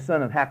Nehemiah, the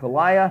son of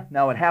Hakaliah.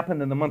 Now it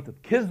happened in the month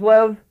of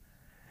Kislev,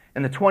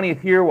 in the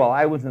 20th year, while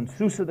I was in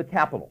Susa, the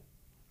capital.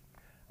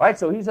 All right,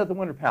 so he's at the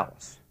Winter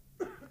Palace.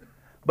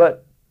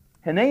 But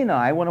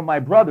Hanani, one of my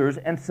brothers,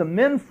 and some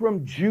men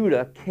from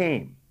Judah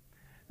came.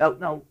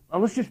 Now,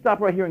 let's just stop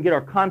right here and get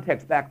our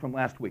context back from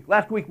last week.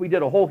 Last week we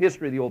did a whole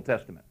history of the Old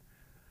Testament.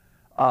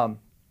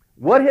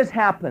 What has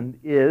happened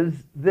is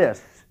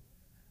this.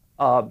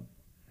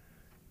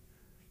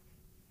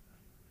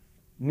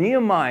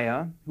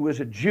 Nehemiah, who is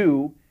a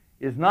Jew,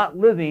 is not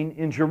living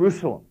in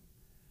Jerusalem.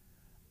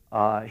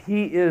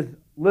 He is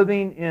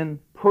living in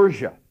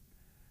Persia.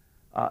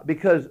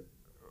 Because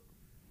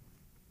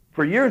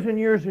for years and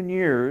years and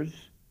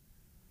years,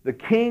 the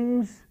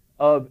kings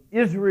of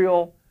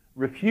Israel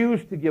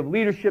refused to give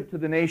leadership to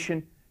the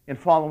nation in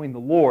following the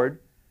Lord.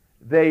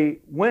 They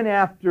went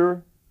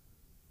after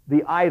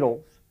the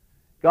idols.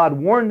 God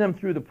warned them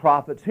through the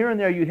prophets. Here and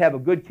there you'd have a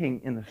good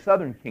king in the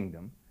southern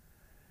kingdom,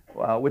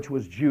 which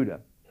was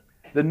Judah.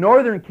 The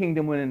northern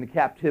kingdom went into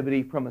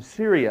captivity from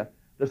Assyria.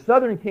 The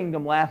southern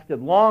kingdom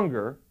lasted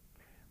longer.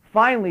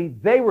 Finally,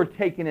 they were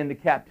taken into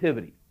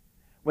captivity.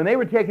 When they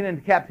were taken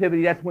into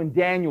captivity, that's when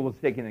Daniel was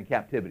taken into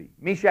captivity.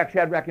 Meshach,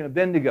 Shadrach, and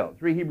Abednego,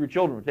 3 Hebrew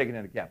children, were taken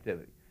into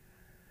captivity.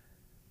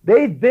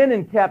 They've been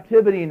in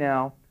captivity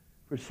now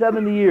for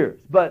 70 years.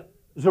 But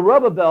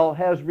Zerubbabel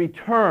has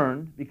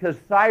returned because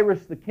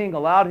Cyrus the king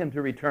allowed him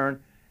to return,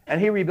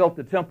 and he rebuilt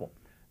the temple.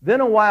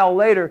 Then a while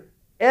later,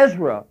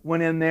 Ezra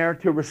went in there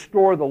to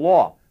restore the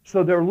law.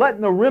 So they're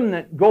letting the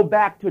remnant go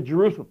back to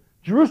Jerusalem.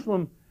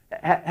 Jerusalem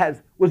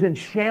was in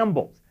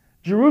shambles.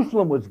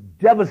 Jerusalem was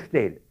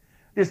devastated.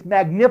 This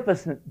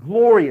magnificent,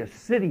 glorious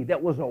city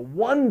that was a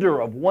wonder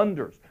of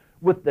wonders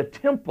with the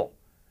temple.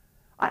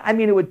 I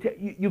mean,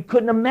 you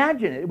couldn't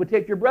imagine it. It would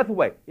take your breath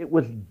away. It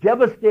was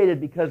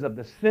devastated because of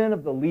the sin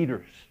of the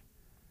leaders.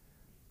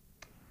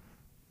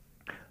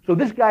 So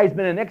this guy's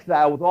been in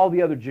exile with all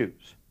the other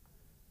Jews.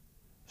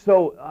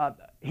 So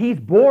he's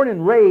born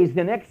and raised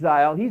in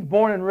exile. He's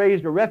born and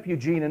raised a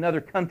refugee in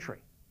another country.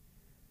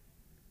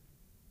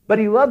 But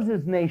he loves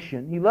his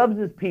nation. He loves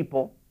his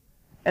people.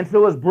 And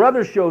so his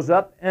brother shows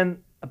up, and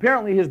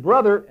apparently his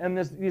brother and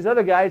these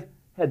other guys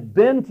had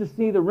been to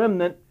see the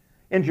remnant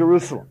in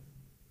Jerusalem.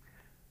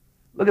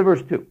 Look at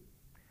verse 2.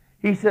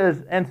 He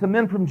says, and some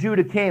men from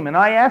Judah came, and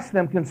I asked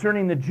them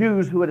concerning the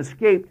Jews who had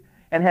escaped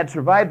and had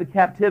survived the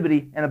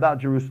captivity and about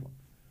Jerusalem.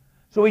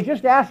 So he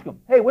just asked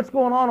them, hey, what's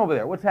going on over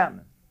there? What's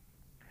happening?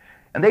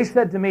 And they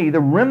said to me, the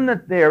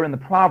remnant there in the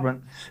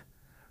province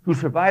who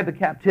survived the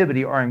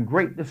captivity are in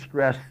great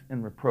distress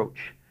and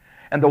reproach.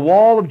 And the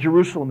wall of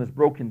Jerusalem is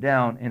broken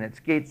down, and its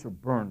gates are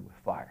burned with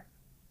fire.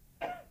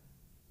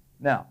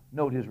 Now,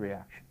 note his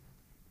reaction.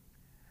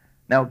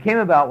 Now it came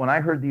about when I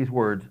heard these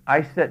words,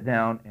 I sat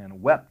down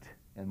and wept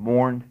and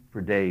mourned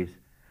for days,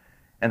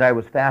 and I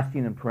was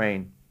fasting and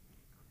praying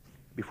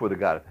before the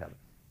God of heaven.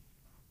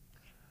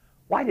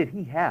 Why did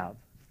he have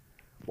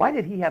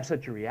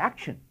such a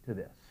reaction to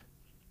this?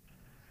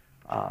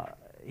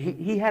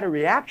 He had a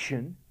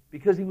reaction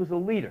because he was a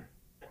leader.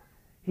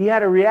 He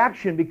had a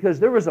reaction because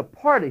there was a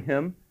part of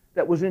him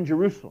that was in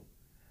Jerusalem.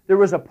 There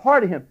was a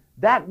part of him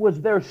that was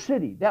their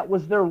city, that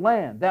was their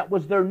land, that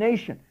was their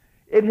nation.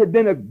 It had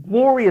been a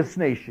glorious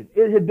nation.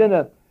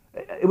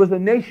 It was a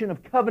nation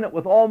of covenant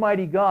with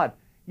Almighty God,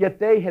 yet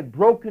they had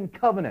broken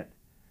covenant.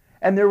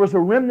 And there was a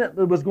remnant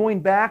that was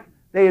going back.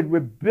 They had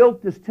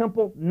rebuilt this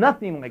temple,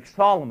 nothing like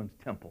Solomon's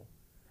temple,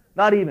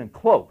 not even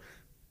close.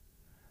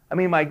 I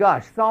mean, my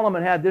gosh,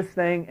 Solomon had this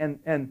thing,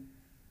 and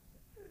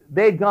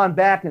they'd gone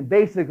back and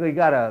basically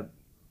got a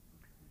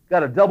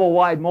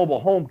double-wide mobile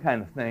home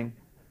kind of thing.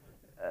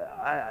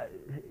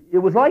 It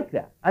was like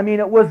that. I mean,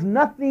 it was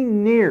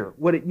nothing near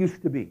what it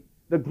used to be.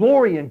 The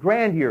glory and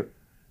grandeur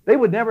they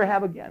would never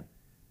have again.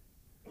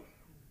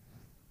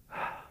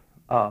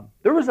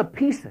 There was a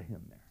piece of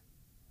him there.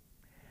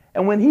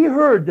 And when he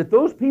heard that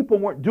those people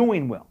weren't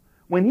doing well,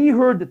 when he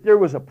heard that there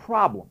was a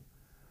problem,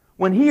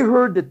 when he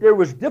heard that there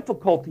was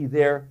difficulty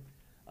there,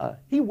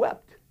 he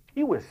wept.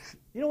 He was,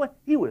 you know what?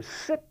 He was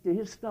sick to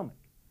his stomach.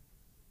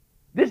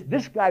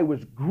 This guy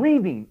was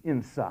grieving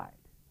inside.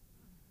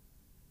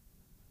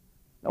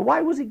 Now,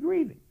 why was he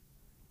grieving?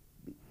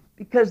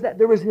 Because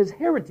there was his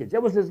heritage.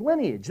 That was his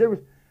lineage. There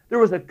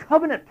was a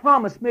covenant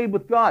promise made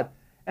with God,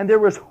 and there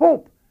was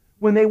hope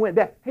when they went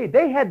back. Hey,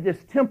 they had this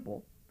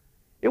temple.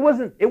 It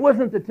wasn't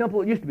the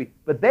temple it used to be,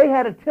 but they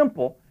had a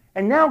temple,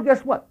 and now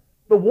guess what?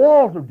 The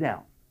walls are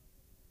down.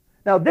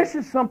 Now, this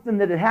is something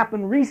that had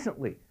happened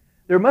recently.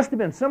 There must have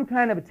been some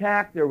kind of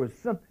attack. There was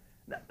some.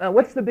 Now,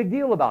 what's the big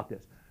deal about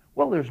this?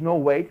 Well, there's no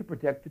way to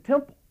protect the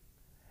temple.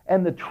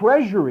 And the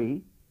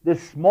treasury,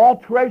 this small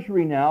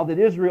treasury now that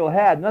Israel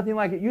had, nothing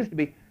like it used to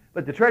be,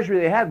 but the treasury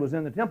they had was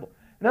in the temple.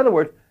 In other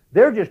words,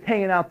 they're just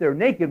hanging out there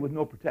naked with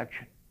no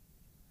protection.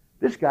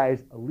 This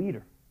guy's a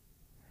leader.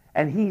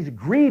 And he's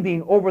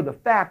grieving over the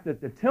fact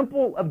that the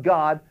temple of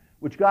God,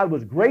 which God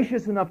was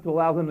gracious enough to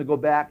allow them to go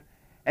back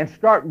and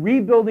start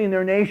rebuilding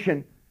their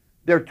nation,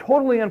 they're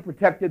totally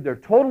unprotected, they're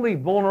totally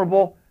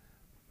vulnerable.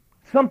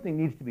 Something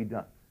needs to be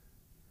done.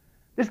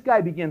 This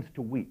guy begins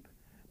to weep.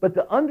 But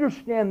to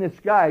understand this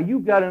guy,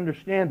 you've got to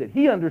understand that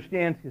he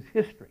understands his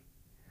history.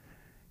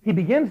 He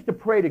begins to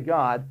pray to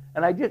God,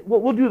 and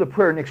we'll do the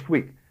prayer next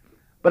week.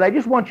 But I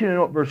just want you to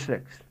note verse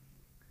 6.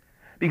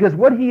 Because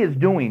what he is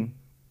doing,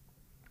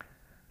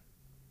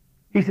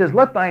 he says,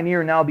 let thine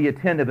ear now be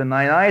attentive, and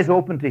thine eyes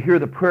open to hear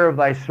the prayer of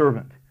thy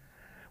servant,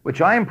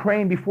 which I am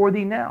praying before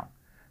thee now,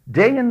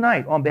 day and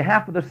night, on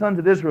behalf of the sons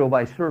of Israel,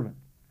 thy servant,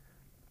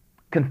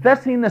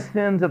 confessing the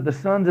sins of the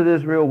sons of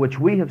Israel, which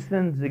we have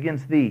sinned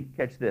against thee.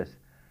 Catch this.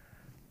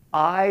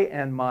 I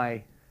and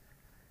my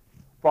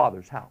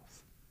father's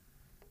house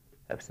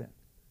have sinned.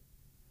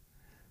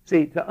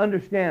 See, to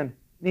understand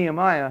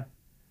Nehemiah,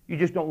 you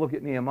just don't look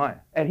at Nehemiah.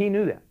 And he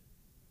knew that.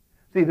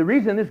 See, the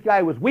reason this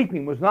guy was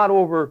weeping was not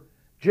over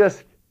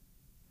just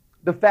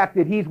the fact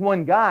that he's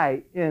one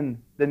guy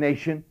in the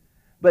nation,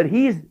 but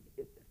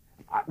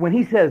when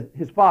he says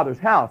his father's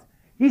house,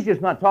 he's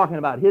just not talking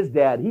about his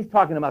dad. He's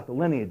talking about the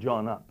lineage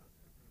on up.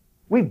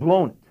 We've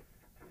blown it.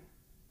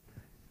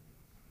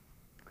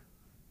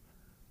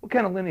 What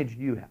kind of lineage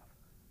do you have?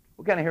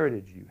 What kind of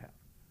heritage do you have?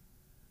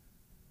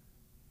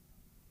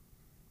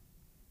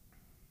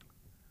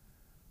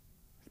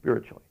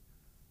 Spiritually.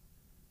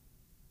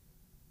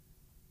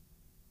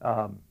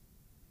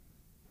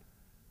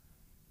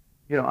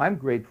 I'm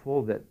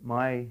grateful that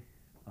my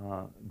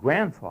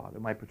grandfather,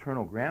 my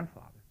paternal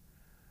grandfather,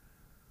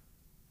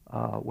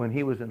 when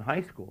he was in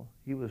high school,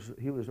 he was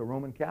a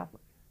Roman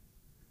Catholic.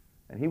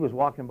 And he was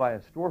walking by a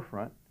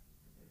storefront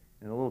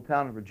in a little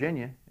town in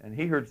Virginia, and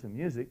he heard some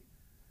music,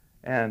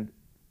 and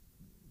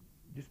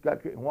just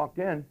walked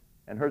in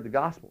and heard the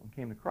gospel and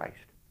came to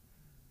Christ.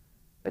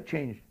 That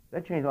changed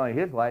not only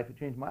his life, it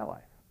changed my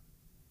life.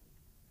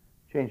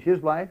 Changed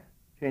his life,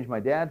 changed my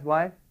dad's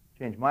life,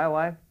 changed my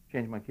life,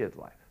 changed my kid's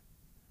life.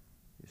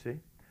 You see?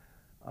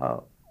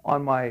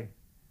 On my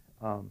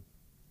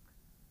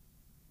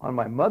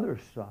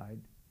mother's side,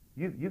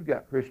 you've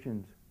got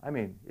Christians. I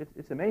mean,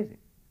 it's amazing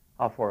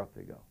how far up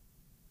they go.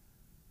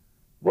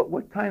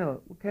 What kind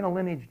of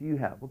lineage do you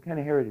have? What kind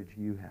of heritage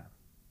do you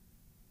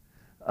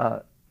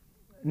have?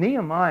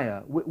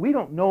 Nehemiah, we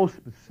don't know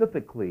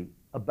specifically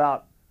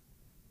about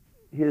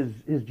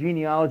his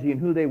genealogy and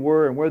who they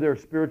were and where their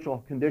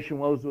spiritual condition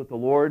was with the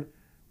Lord.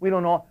 We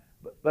don't know.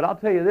 But I'll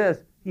tell you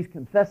this, he's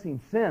confessing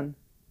sin.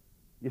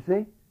 You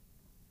see?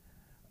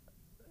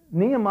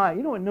 Nehemiah,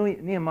 you know what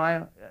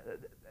Nehemiah,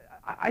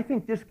 I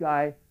think this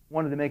guy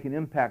wanted to make an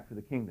impact for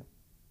the kingdom.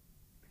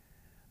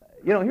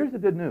 Here's the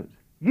good news.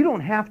 You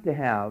don't have to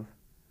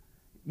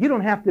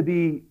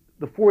be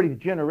the 40th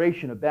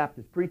generation of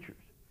Baptist preachers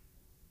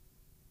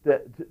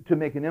to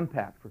make an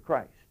impact for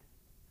Christ.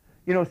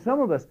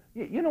 Some of us,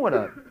 you know what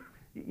a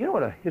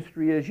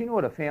history is, you know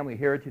what a family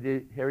heritage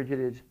is?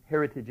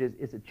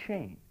 It's a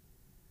chain.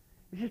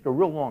 It's just a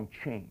real long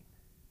chain.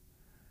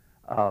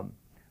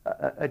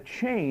 A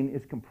chain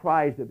is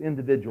comprised of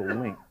individual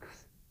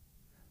links.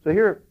 So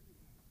here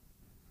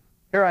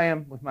I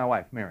am with my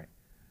wife, Mary.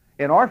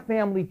 In our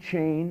family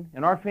chain,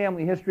 in our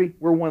family history,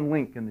 we're one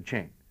link in the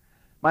chain.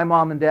 My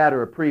mom and dad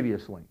are a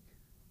previous link.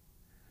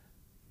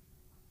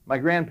 My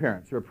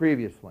grandparents are a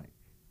previous link.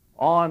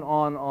 On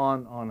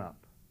up.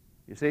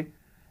 You see?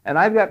 And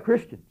I've got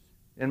Christians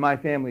in my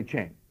family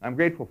chain. I'm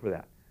grateful for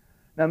that.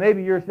 Now,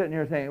 maybe you're sitting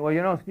here saying,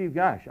 well, Steve,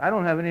 gosh, I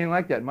don't have anything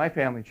like that in my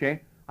family chain.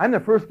 I'm the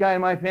first guy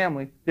in my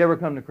family to ever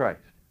come to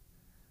Christ.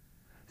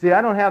 See,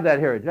 I don't have that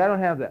heritage. I don't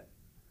have that.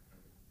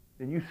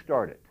 Then you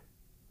start it.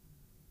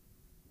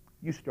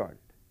 You start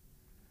it.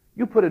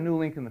 You put a new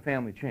link in the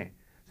family chain.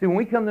 See, when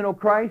we come to know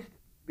Christ,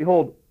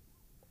 behold,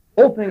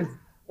 old things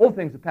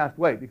have passed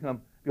away.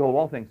 Behold,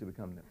 all things have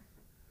become new.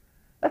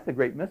 That's the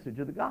great message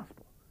of the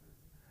gospel.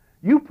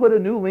 You put a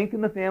new link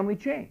in the family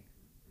chain.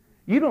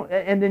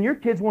 And then your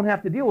kids won't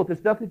have to deal with the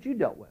stuff that you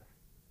dealt with.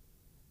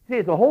 See,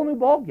 it's a whole new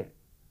ballgame.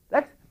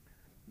 That's,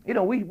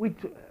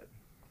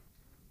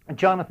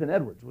 Jonathan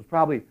Edwards was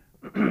probably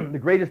the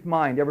greatest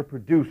mind ever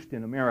produced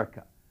in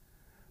America.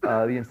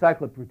 The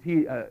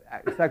encyclopedia,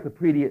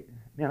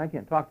 man, I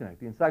can't talk tonight.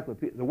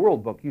 The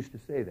World Book used to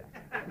say that.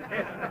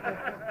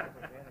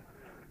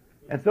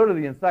 And so did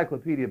the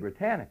Encyclopedia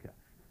Britannica.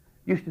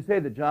 Used to say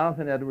that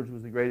Jonathan Edwards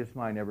was the greatest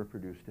mind ever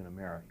produced in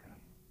America.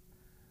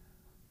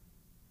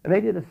 And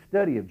they did a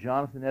study of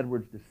Jonathan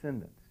Edwards'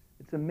 descendants.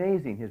 It's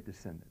amazing, his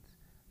descendants.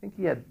 I think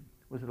he had,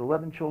 was it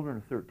 11 children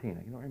or 13?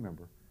 I don't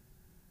remember.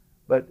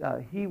 But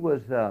he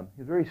was a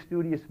very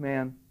studious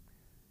man,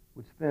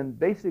 would spend,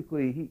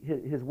 basically,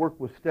 his work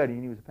was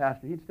studying. He was a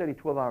pastor. He'd study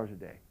 12 hours a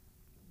day,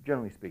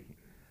 generally speaking.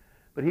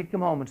 But he'd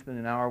come home and spend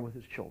an hour with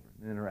his children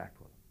and interact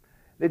with them.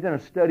 They've done a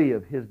study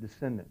of his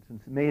descendants, and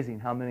it's amazing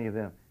how many of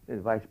them. You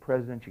got vice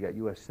presidents, you got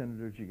U.S.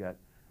 senators, you got,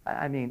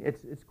 I mean,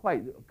 it's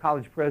quite,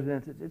 college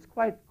presidents, it's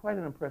quite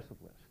an impressive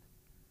list.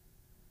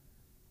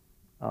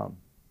 You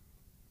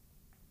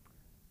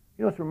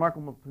know what's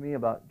remarkable to me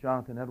about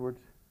Jonathan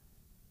Edwards?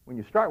 When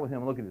you start with him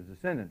and look at his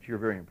descendants, you're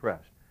very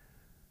impressed.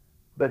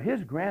 But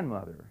his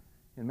grandmother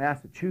in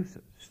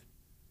Massachusetts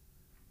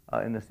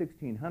in the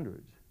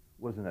 1600s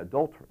was an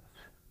adulteress.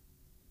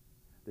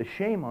 The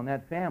shame on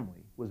that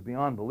family was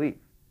beyond belief.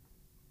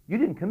 You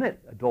didn't commit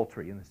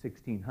adultery in the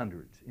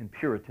 1600s in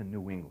Puritan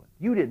New England.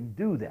 You didn't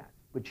do that,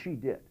 but she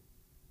did.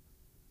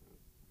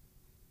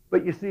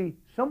 But you see,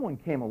 someone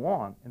came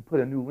along and put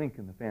a new link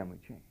in the family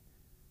chain.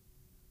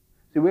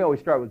 See, we always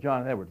start with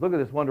Jonathan Edwards. Look at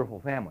this wonderful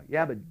family.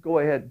 Yeah, but go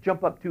ahead,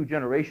 jump up 2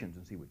 generations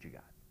and see what you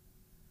got.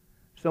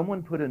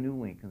 Someone put a new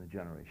link in the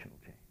generational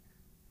chain.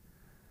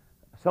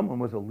 Someone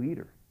was a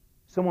leader.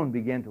 Someone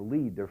began to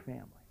lead their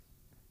family.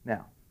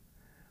 Now,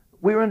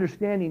 we're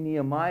understanding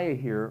Nehemiah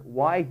here,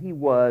 why he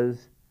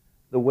was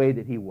the way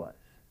that he was.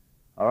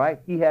 All right?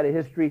 He had a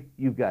history.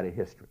 You've got a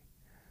history.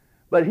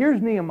 But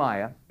here's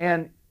Nehemiah,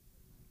 and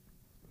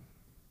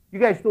you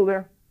guys still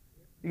there?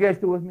 You guys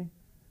still with me?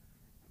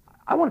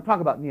 I want to talk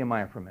about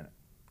Nehemiah for a minute.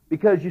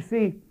 Because you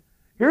see,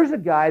 Here's a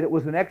guy that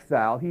was in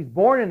exile. He's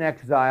born in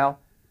exile,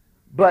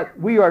 but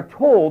we are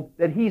told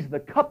that he's the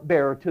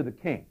cupbearer to the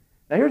king.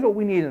 Now, here's what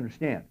we need to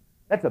understand.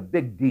 That's a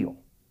big deal.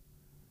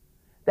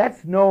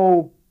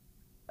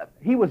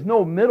 He was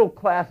no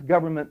middle-class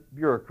government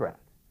bureaucrat.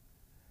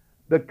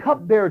 The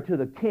cupbearer to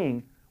the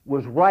king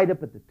was right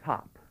up at the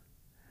top.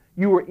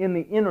 You were in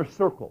the inner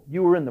circle.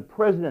 You were in the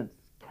president's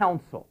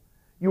council.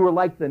 You were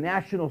like the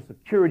national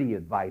security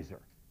advisor.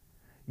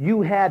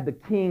 You had the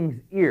king's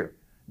ear.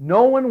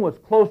 No one was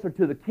closer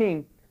to the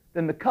king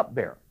than the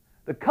cupbearer.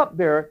 The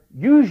cupbearer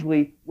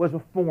usually was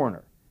a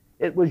foreigner.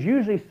 It was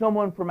usually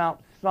someone from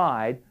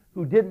outside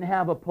who didn't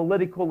have a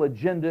political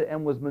agenda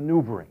and was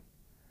maneuvering.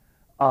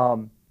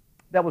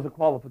 That was a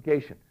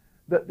qualification.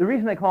 The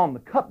reason they call him the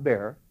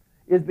cupbearer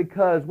is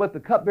because what the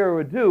cupbearer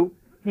would do,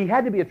 he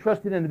had to be a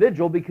trusted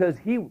individual because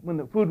when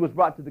the food was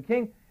brought to the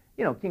king,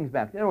 kings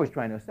back then, they're always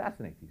trying to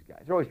assassinate these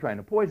guys. They're always trying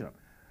to poison them.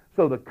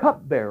 So the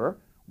cupbearer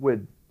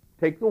would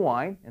take the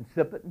wine and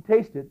sip it and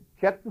taste it,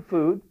 check the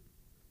food,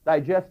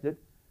 digest it,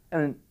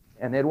 and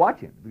they'd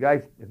watch him. The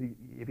guy,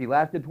 if he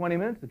lasted 20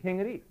 minutes, the king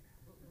would eat.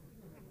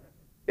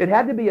 It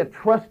had to be a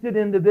trusted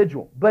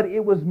individual, but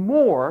it was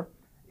more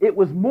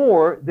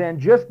than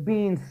just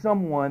being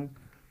someone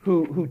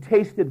who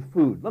tasted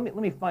food. Let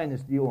me find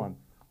this deal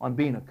on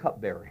being a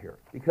cupbearer here,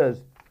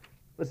 because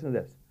listen to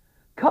this.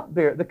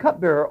 The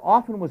cupbearer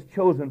often was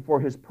chosen for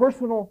his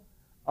personal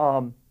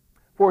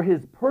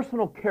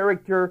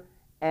character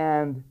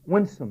and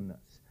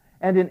winsomeness.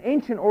 And in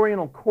ancient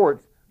Oriental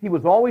courts, he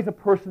was always a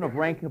person of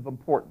rank of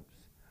importance.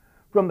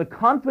 From the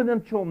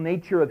confidential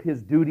nature of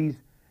his duties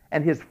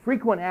and his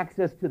frequent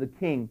access to the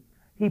king,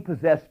 he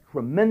possessed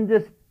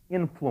tremendous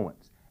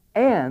influence.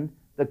 And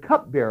the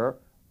cupbearer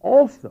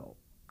also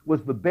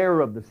was the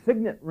bearer of the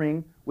signet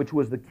ring, which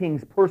was the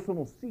king's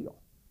personal seal.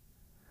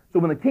 So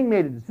when the king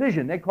made a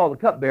decision, they called the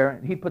cupbearer,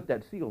 and he put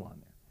that seal on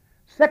there.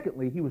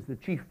 Secondly, he was the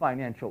chief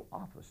financial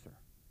officer.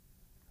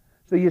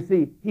 So you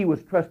see, he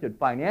was trusted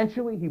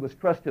financially, he was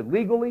trusted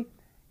legally.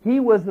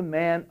 He was a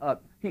man,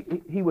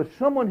 he was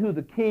someone who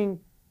the king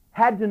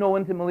had to know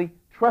intimately,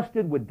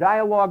 trusted, would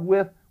dialogue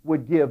with,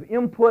 would give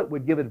input,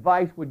 would give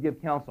advice, would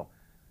give counsel.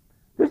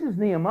 This is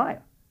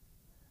Nehemiah.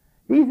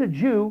 He's a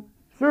Jew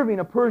serving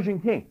a Persian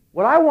king.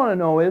 What I want to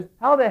know is,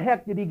 how the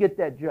heck did he get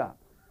that job?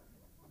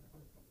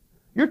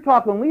 You're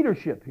talking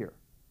leadership here.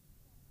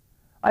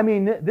 I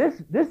mean,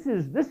 this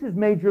is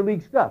major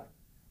league stuff.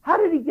 How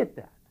did he get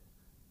that?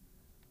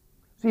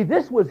 See,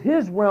 this was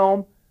his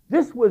realm.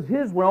 This was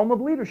his realm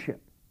of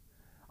leadership.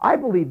 I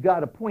believe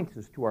God appoints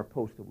us to our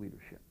post of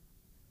leadership.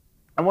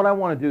 And what I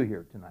want to do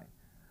here tonight,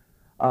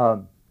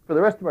 for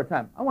the rest of our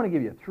time, I want to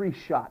give you 3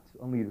 shots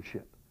on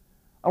leadership.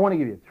 I want to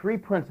give you 3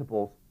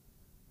 principles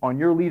on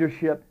your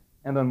leadership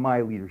and on my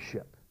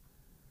leadership.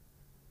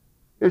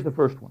 Here's the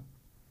first one.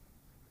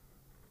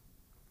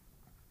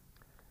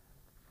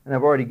 And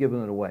I've already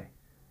given it away.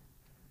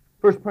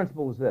 First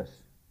principle is this.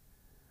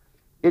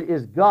 It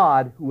is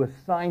God who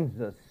assigns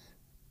us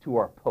to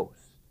our post.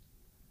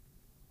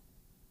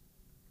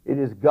 It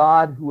is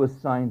God who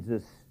assigns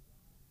us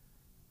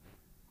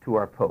to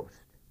our post.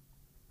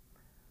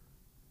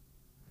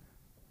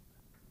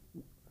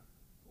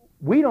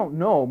 We don't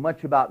know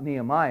much about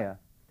Nehemiah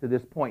to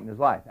this point in his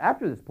life.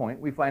 After this point,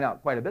 we find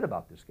out quite a bit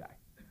about this guy.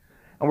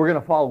 And we're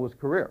going to follow his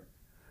career.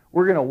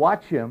 We're going to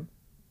watch him.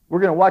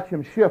 We're going to watch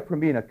him shift from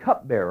being a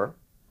cupbearer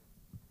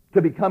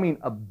to becoming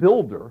a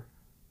builder,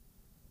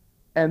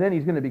 and then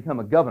he's going to become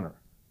a governor.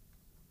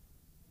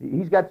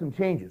 He's got some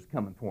changes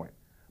coming for him.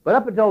 But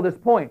up until this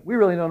point, we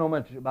really don't know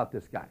much about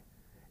this guy,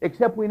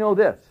 except we know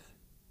this.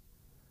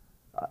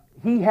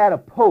 He had a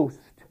post.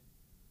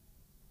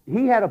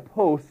 He had a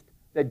post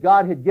that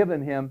God had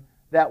given him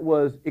that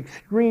was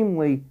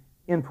extremely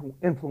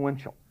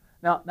influential.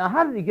 Now,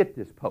 how did he get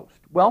this post?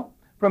 Well,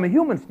 from a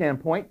human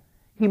standpoint,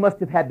 he must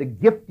have had the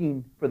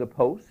gifting for the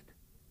post.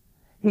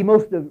 He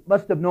must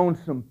have known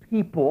some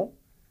people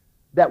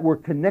that were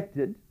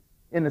connected,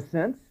 in a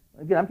sense.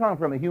 Again, I'm talking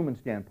from a human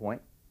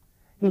standpoint.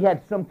 He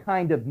had some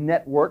kind of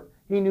network.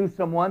 He knew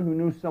someone who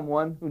knew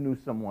someone who knew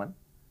someone.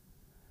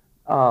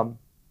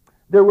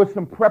 There was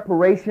some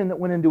preparation that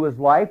went into his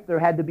life. There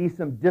had to be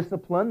some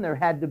discipline. There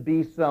had to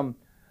be some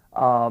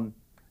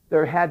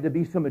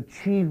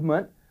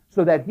achievement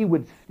so that he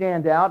would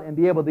stand out and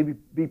be able to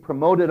be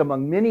promoted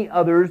among many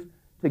others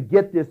to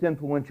get this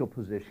influential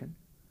position.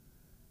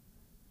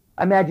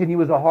 I imagine he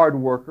was a hard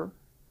worker.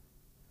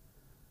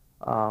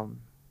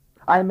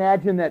 I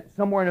imagine that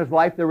somewhere in his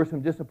life there were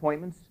some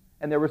disappointments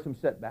and there were some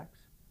setbacks.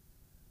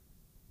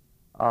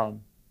 Now,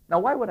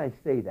 why would I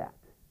say that?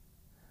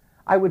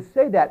 I would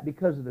say that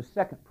because of the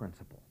second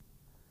principle.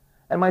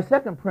 And my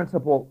second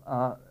principle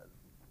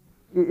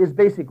is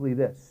basically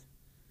this.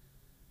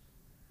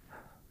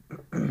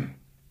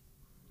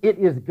 It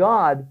is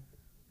God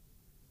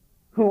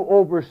who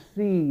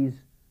oversees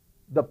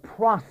the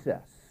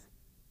process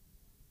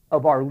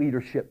of our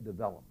leadership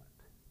development.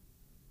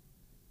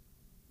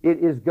 It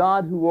is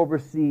God who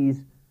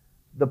oversees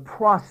the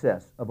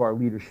process of our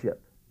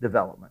leadership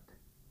development.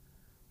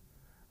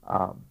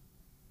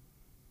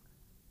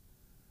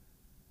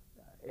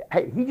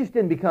 Hey, he just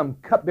didn't become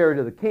cupbearer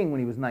to the king when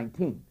he was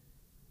 19.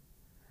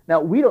 Now,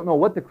 we don't know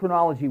what the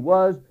chronology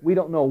was. We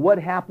don't know what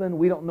happened.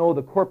 We don't know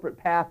the corporate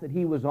path that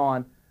he was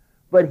on.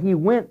 But he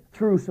went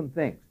through some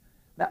things.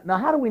 Now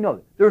how do we know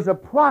that? There's a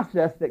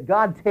process that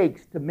God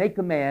takes to make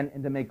a man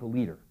and to make a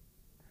leader.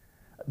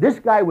 This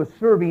guy was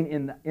serving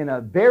in a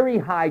very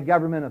high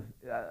government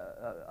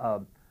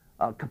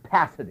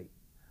capacity.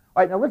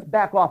 All right, now let's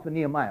back off of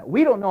Nehemiah.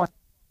 We don't know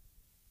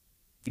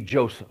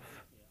Joseph.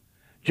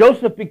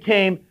 Joseph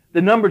became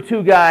the number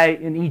 2 guy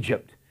in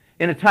Egypt.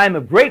 In a time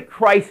of great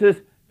crisis,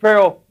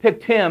 Pharaoh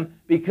picked him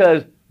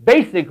because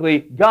basically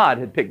God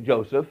had picked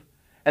Joseph,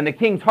 and the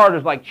king's heart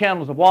is like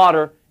channels of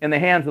water in the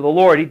hands of the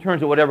Lord. He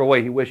turns it whatever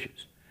way he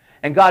wishes.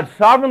 And God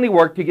sovereignly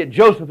worked to get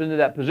Joseph into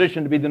that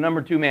position to be the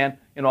number 2 man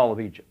in all of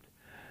Egypt.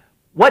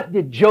 What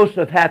did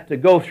Joseph have to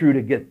go through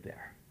to get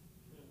there?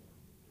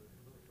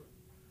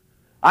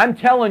 I'm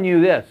telling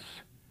you this.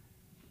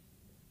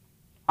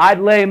 I'd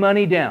lay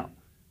money down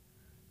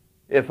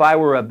if I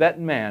were a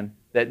betting man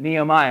that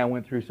Nehemiah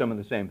went through some of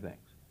the same things.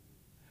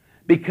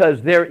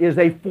 Because there is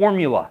a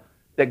formula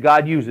that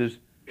God uses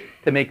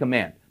to make a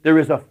man. There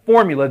is a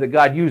formula that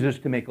God uses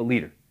to make a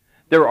leader.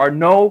 There are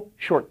no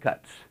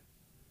shortcuts.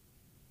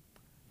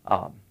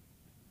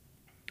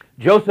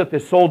 Joseph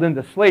is sold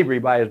into slavery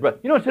by his brother.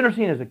 You know what's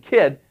interesting? As a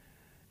kid,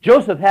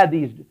 Joseph had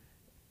these,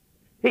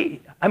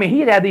 he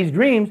had these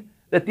dreams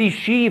that these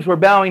sheaves were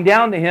bowing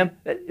down to him.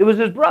 It was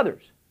his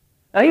brothers.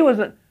 Now he was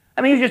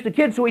just a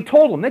kid, so he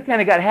told them. They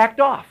kind of got hacked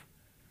off.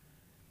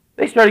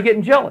 They started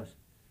getting jealous.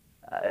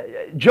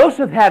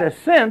 Joseph had a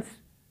sense,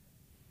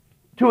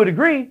 to a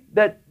degree,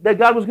 that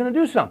God was going to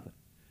do something.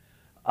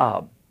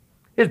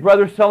 His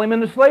brothers sell him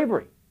into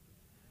slavery.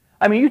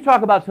 You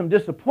talk about some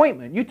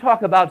disappointment. You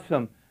talk about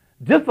some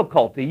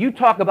difficulty. You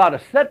talk about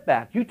a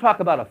setback. You talk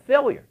about a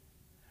failure.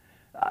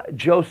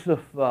 Joseph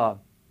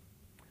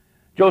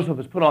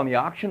is put on the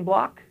auction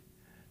block.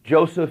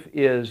 Joseph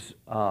is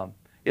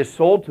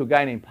sold to a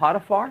guy named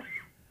Potiphar.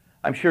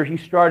 I'm sure he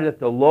started at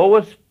the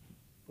lowest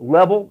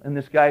level in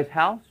this guy's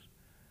house.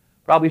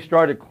 Probably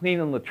started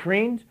cleaning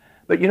latrines.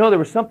 But there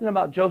was something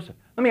about Joseph.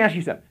 Let me ask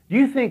you something. Do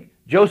you think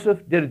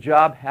Joseph did a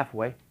job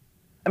halfway?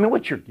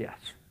 What's your guess?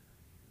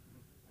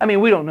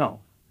 We don't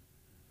know.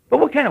 But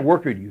what kind of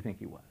worker do you think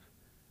he was?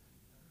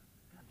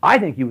 I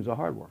think he was a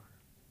hard worker.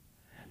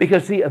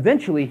 Because, see,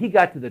 eventually he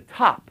got to the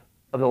top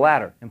of the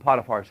ladder in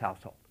Potiphar's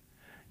household.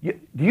 Do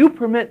you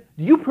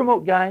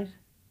promote guys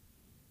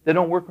that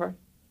don't work hard?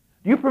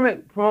 Do you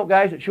promote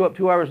guys that show up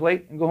 2 hours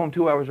late and go home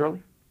 2 hours early?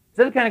 Is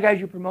that the kind of guys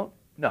you promote?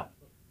 No.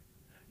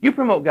 You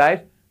promote guys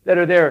that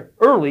are there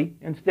early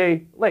and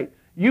stay late.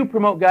 You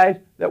promote guys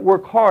that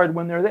work hard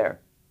when they're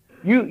there.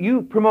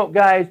 You promote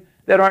guys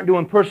that aren't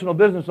doing personal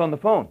business on the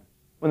phone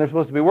when they're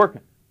supposed to be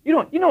working. You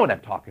know what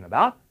I'm talking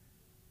about.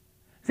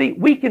 See,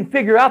 we can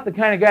figure out the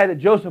kind of guy that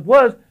Joseph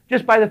was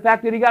just by the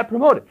fact that he got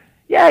promoted.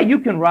 Yeah, you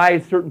can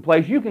rise certain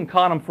places. You can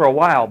con him for a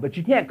while, but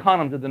you can't con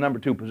him to the number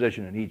 2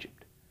 position in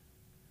Egypt.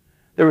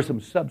 There was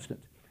some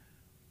substance.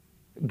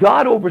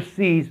 God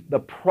oversees the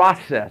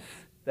process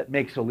that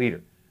makes a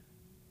leader.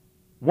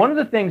 One of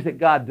the things that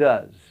God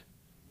does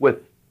with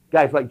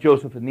guys like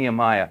Joseph and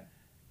Nehemiah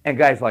and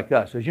guys like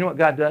us is, you know what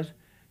God does?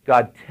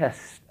 God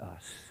tests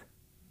us.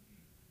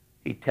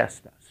 He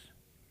tests us.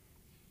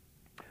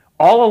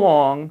 All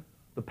along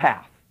the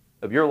path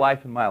of your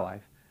life and my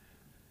life,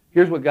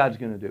 here's what God's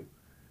going to do.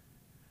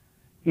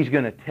 He's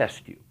going to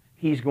test you.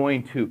 He's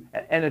going to,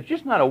 and it's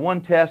just not a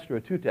 1 test or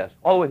a 2 test,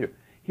 all the way through.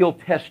 He'll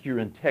test your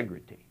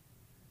integrity.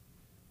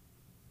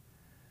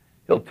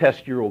 He'll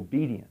test your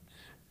obedience.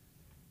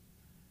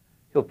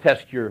 He'll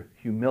test your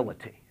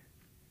humility.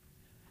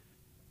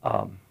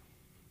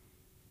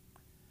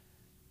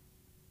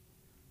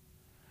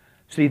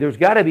 See, there's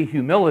got to be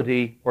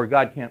humility or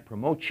God can't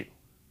promote you.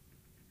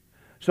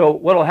 So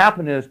what will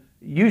happen is,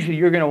 usually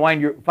you're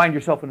going to find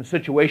yourself in a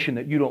situation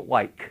that you don't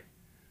like.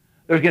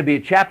 There's going to be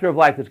a chapter of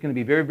life that's going to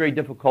be very, very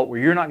difficult, where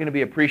you're not going to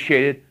be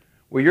appreciated,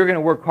 where you're going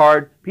to work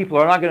hard. People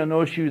are not going to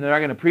notice you. They're not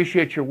going to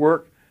appreciate your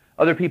work.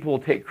 Other people will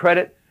take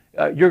credit.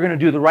 You're going to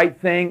do the right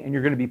thing, and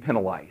you're going to be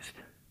penalized.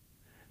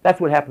 That's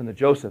what happened to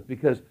Joseph,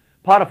 because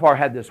Potiphar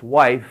had this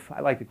wife,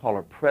 I like to call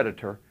her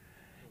Predator,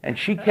 and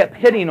she kept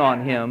hitting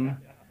on him.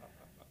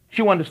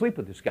 She wanted to sleep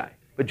with this guy,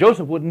 but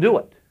Joseph wouldn't do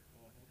it.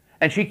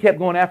 And she kept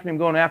going after him.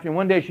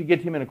 One day she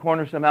gets him in a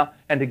corner somehow,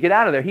 and to get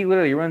out of there, he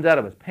literally runs out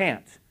of his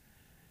pants.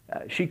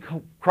 She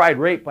cried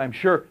rape, I'm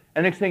sure.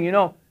 And next thing you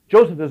know,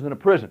 Joseph is in a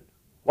prison.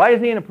 Why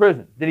is he in a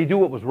prison? Did he do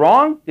what was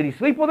wrong? Did he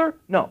sleep with her?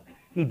 No.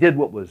 He did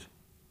what was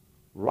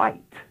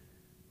right.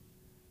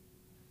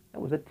 That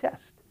was a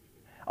test.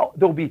 Oh,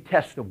 there'll be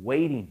tests of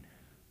waiting.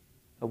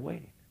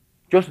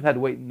 Joseph had to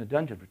wait in the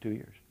dungeon for 2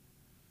 years.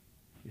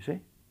 You see?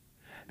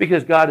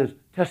 Because God is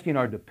testing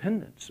our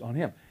dependence on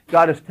Him.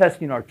 God is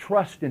testing our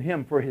trust in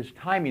Him for His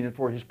timing and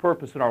for His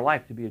purpose in our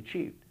life to be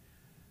achieved.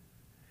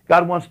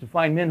 God wants to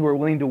find men who are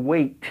willing to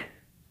wait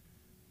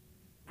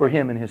for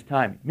Him and His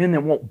timing. Men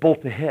that won't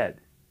bolt ahead.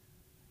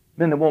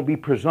 Men that won't be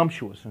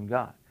presumptuous in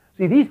God.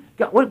 See,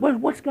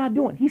 what's God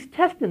doing? He's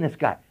testing this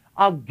guy.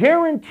 I'll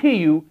guarantee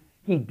you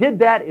He did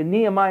that in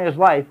Nehemiah's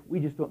life. We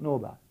just don't know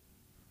about it.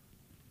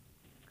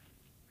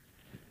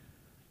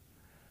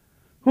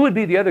 Who would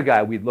be the other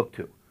guy we'd look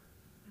to?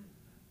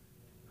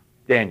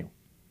 Daniel.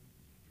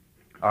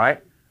 All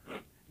right?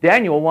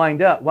 Daniel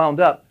wound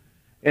up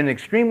in an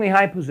extremely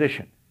high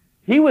position.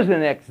 He was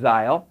in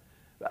exile.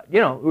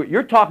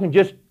 You're talking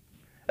just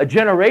a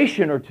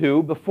generation or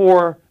two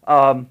before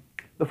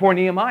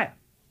Nehemiah.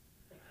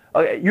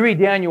 You read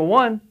Daniel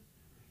 1,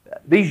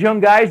 these young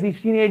guys,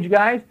 these teenage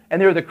guys,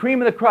 and they're the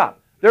cream of the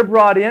crop. They're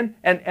brought in,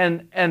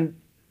 and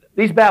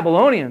these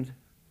Babylonians,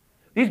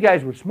 these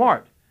guys were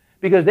smart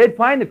because they'd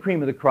find the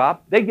cream of the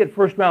crop. They'd get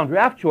first-round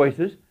draft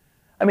choices.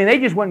 I mean, they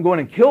just wouldn't go in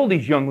and kill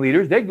these young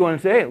leaders. They'd go in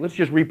and say, hey, let's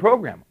just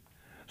reprogram them.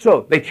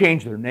 So they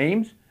changed their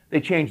names. They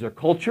changed their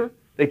culture.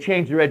 They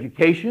changed their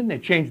education. They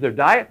changed their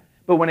diet.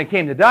 But when it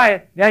came to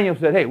diet, Daniel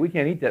said, hey, we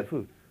can't eat that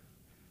food.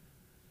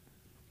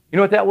 You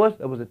know what that was?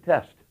 That was a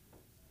test.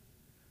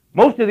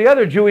 Most of the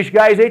other Jewish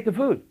guys ate the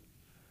food.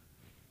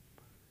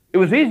 It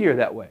was easier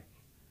that way.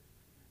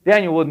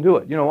 Daniel wouldn't do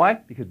it. You know why?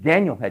 Because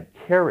Daniel had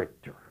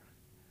character.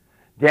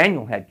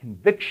 Daniel had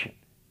conviction.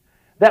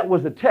 That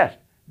was a test.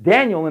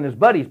 Daniel and his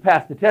buddies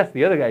passed the test.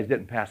 The other guys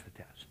didn't pass the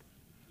test.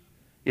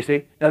 You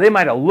see? Now, they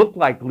might have looked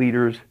like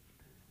leaders,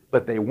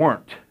 but they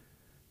weren't.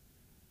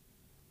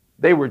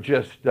 They were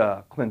just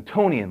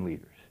Clintonian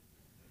leaders.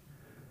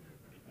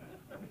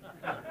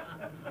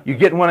 You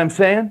getting what I'm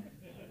saying?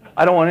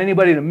 I don't want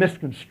anybody to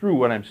misconstrue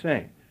what I'm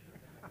saying.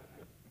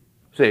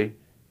 See?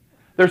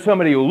 There's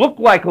somebody who looked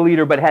like a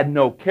leader but had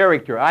no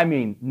character. I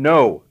mean,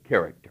 no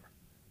character.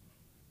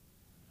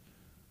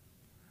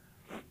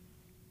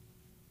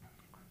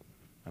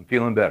 I'm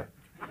feeling better.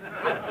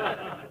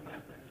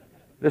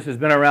 This has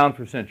been around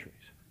for centuries.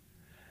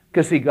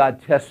 Because, see,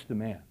 God tests the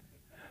man.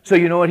 So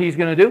you know what He's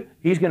going to do?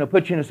 He's going to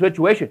put you in a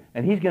situation,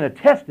 and He's going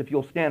to test if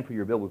you'll stand for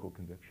your biblical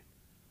conviction.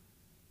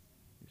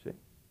 You see?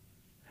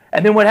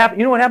 And then what happens?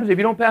 You know what happens if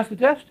you don't pass the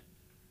test?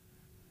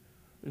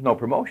 There's no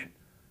promotion.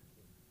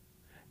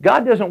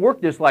 God doesn't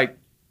work this like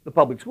the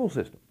public school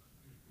system.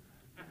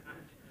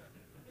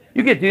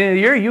 You get to the end of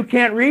the year, you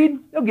can't read,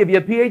 they'll give you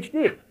a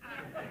PhD.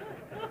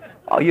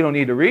 Oh, you don't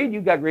need to read,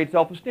 you've got great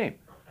self-esteem.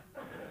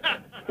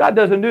 God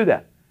doesn't do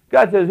that.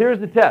 God says, here's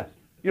the test.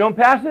 You don't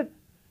pass it,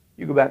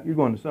 you go back, you're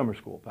going to summer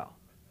school, pal.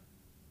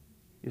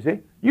 You see?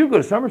 You can go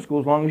to summer school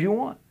as long as you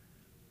want.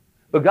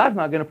 But God's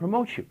not going to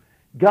promote you.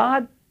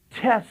 God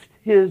tests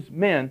His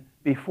men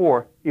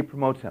before He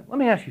promotes them. Let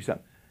me ask you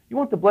something. You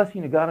want the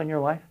blessing of God on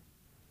your life?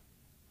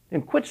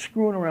 Then quit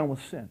screwing around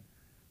with sin.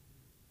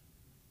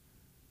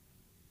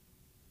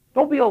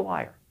 Don't be a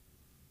liar.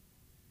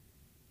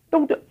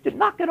 Just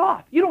knock it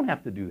off. You don't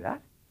have to do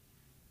that.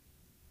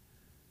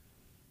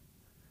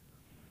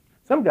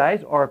 Some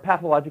guys are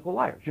pathological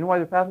liars. You know why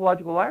they're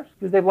pathological liars?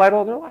 Because they've lied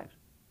all their lives.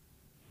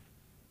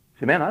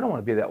 Say, man, I don't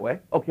want to be that way.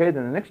 Okay,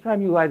 then the next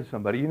time you lie to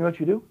somebody, you know what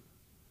you do?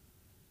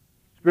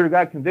 Spirit of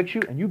God convicts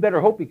you, and you better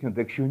hope He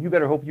convicts you, and you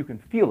better hope you can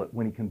feel it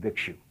when He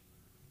convicts you.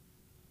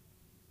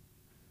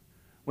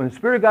 When the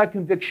Spirit of God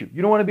convicts you,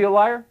 you don't want to be a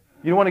liar?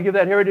 You don't want to give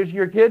that heritage to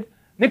your kids?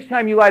 Next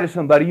time you lie to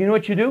somebody, you know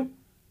what you do?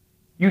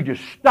 You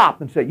just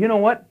stop and say, you know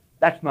what?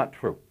 That's not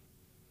true.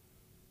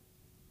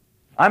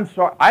 I'm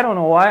sorry. I don't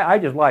know why. I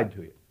just lied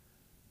to you.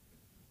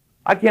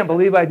 I can't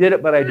believe I did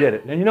it, but I did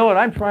it. And you know what?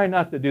 I'm trying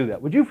not to do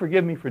that. Would you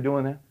forgive me for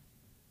doing that?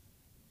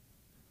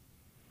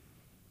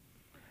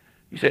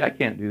 You say, I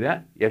can't do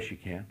that. Yes, you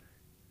can.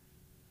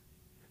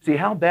 See,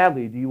 how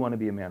badly do you want to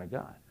be a man of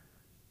God?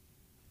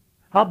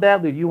 How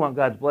badly do you want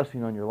God's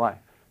blessing on your life?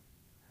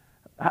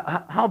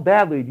 How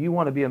badly do you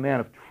want to be a man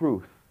of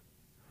truth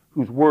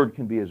whose word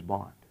can be His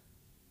bond?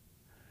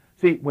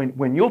 See,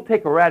 when you'll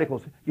take a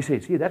radical, you say,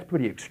 see, that's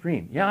pretty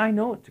extreme. Yeah, I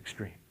know it's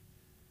extreme.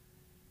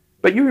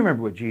 But you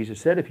remember what Jesus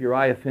said, if your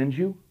eye offends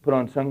you, put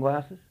on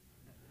sunglasses.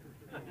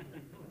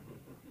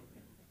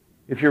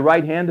 If your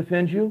right hand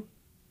offends you,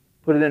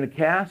 put it in a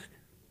cast.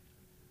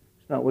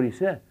 It's not what He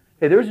said.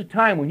 Hey, there's a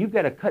time when you've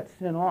got to cut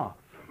sin off.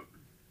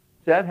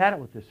 Say, I've had it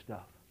with this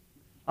stuff.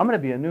 I'm going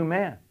to be a new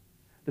man.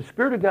 The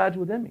Spirit of God's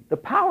within me. The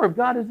power of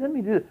God is in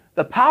me.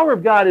 The power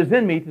of God is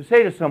in me to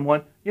say to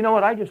someone, you know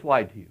what, I just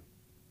lied to you.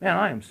 Man,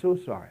 I am so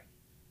sorry.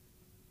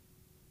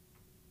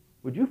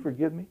 Would you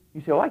forgive me?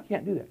 You say, oh, I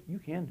can't do that. You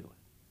can do it.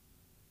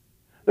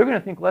 They're going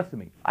to think less of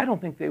me. I don't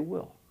think they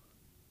will.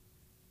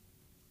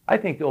 I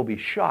think they'll be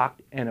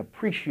shocked and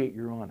appreciate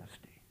your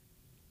honesty.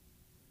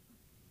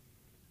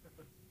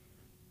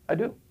 I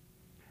do.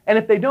 And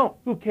if they don't,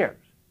 who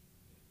cares?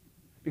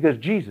 Because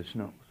Jesus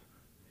knows.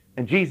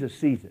 And Jesus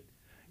sees it.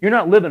 You're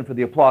not living for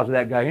the applause of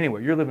that guy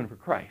anyway. You're living for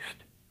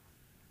Christ.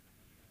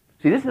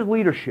 See, this is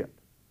leadership.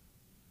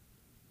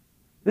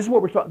 This is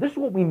what we're talking. This is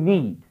what we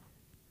need.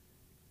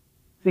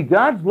 See,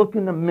 God's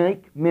looking to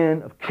make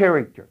men of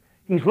character.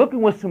 He's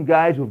looking with some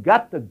guys who've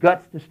got the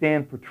guts to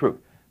stand for truth.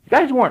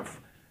 Guys not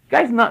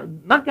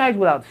guys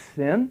without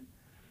sin,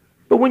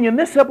 but when you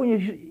mess up, when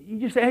you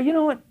just say, hey, you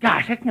know what?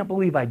 Gosh, I can't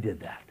believe I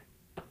did that.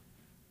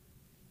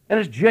 And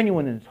it's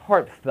genuine and it's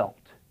heartfelt.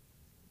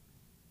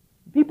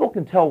 People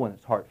can tell when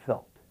it's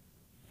heartfelt.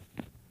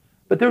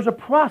 But there's a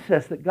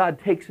process that God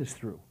takes us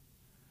through.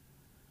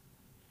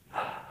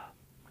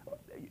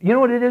 You know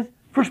what it is?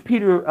 1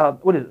 Peter,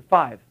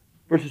 5,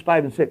 verses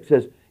 5 and 6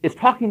 says, it's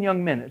talking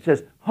young men. It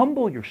says,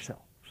 humble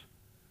yourselves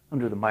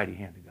under the mighty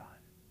hand of God.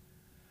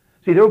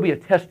 See, there will be a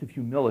test of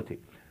humility.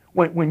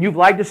 When you've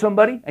lied to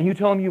somebody and you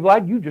tell them you've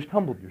lied, you just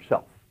humbled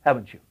yourself,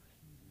 haven't you?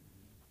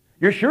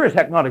 You're sure as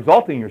heck not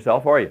exalting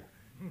yourself, are you?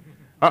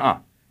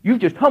 You've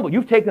just humbled.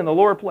 You've taken the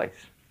lower place.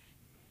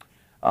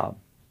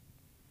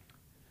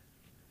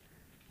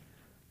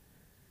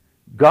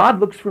 God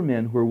looks for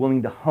men who are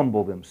willing to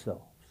humble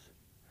themselves.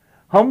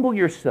 Humble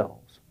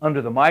yourselves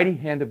under the mighty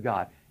hand of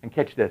God. And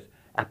catch this,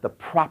 at the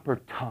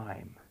proper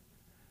time,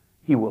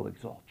 He will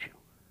exalt you.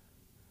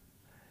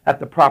 At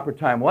the proper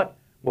time, what?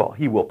 Well,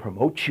 He will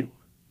promote you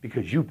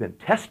because you've been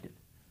tested.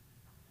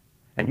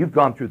 And you've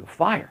gone through the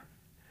fire.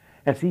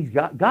 And see,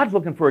 God's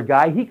looking for a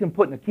guy He can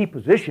put in a key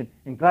position,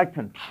 and God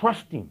can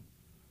trust him.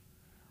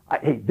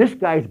 Hey, this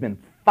guy's been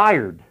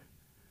fired.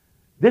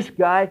 This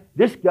guy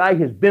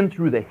has been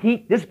through the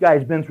heat. This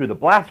guy's been through the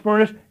blast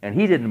furnace, and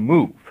he didn't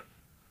move.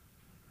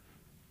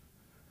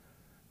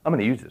 I'm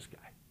going to use this guy.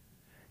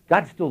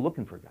 God's still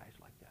looking for guys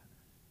like that.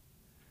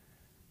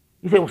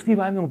 You say, well, Steve,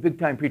 I'm no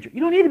big-time preacher. You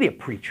don't need to be a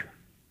preacher.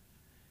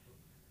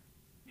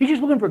 He's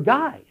just looking for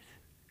guys.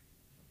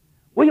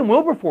 William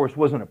Wilberforce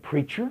wasn't a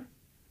preacher.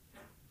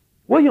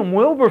 William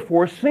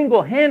Wilberforce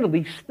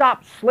single-handedly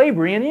stopped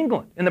slavery in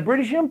England, in the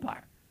British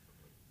Empire.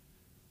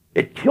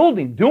 It killed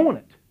him doing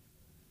it.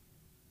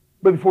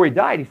 But before he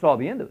died, he saw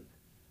the end of it.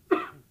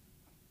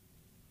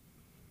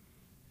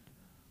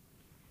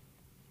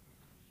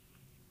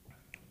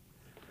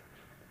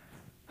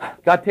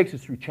 God takes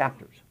us through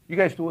chapters. You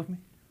guys still with me?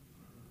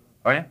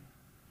 Are you?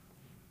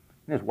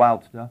 This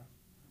wild stuff.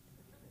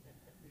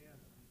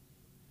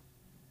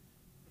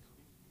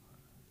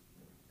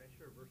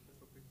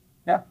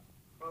 Yeah.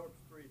 Proverbs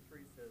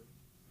 3:3 says,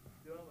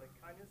 "Do not let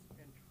kindness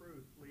and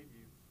truth leave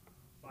you.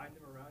 Bind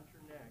them around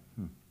your neck.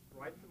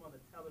 Write them on the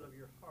tablet of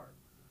your heart.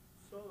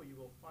 So you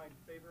will find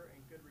favor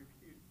and good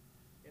repute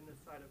in the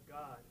sight of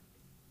God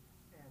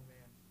and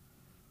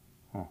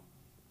man."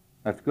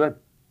 That's good.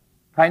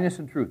 Kindness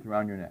and truth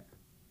around your neck.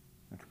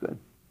 That's good.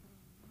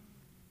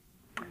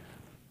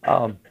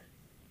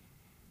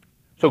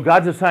 So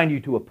God's assigned you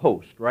to a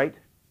post, right?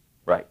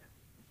 Right.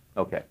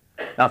 Okay.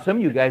 Now, some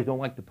of you guys don't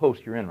like the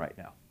post you're in right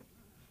now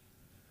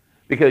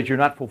because you're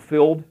not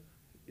fulfilled.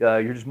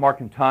 You're just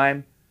marking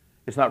time.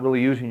 It's not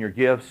really using your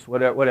gifts,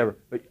 whatever.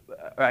 But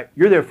all right,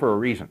 you're there for a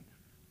reason.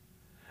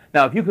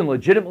 Now, if you can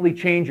legitimately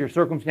change your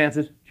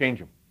circumstances, change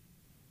them.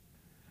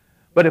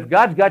 But if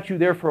God's got you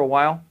there for a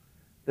while,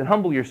 then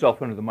humble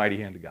yourself under the mighty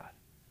hand of God.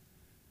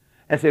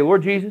 And say,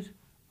 Lord Jesus,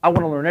 I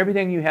want to learn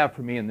everything you have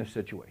for me in this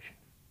situation.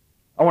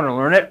 I want to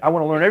learn it. I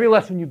want to learn every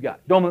lesson you've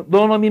got. Don't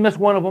let me miss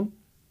one of them.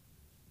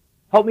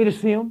 Help me to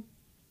see them.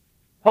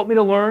 Help me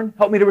to learn.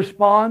 Help me to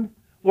respond.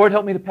 Lord,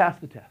 help me to pass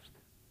the test.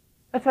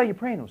 That's how you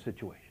pray in those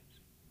situations.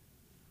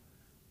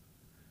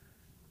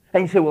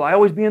 And you say, will I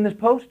always be in this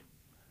post?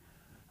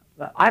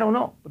 I don't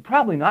know, but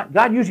probably not.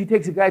 God usually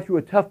takes a guy through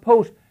a tough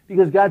post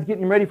because God's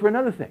getting him ready for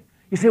another thing.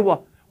 You say,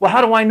 well,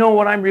 how do I know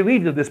when I'm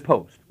relieved of this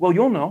post? Well,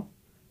 you'll know.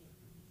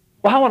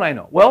 Well, how would I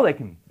know? Well, they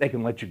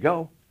can let you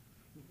go.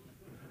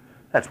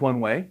 That's one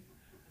way.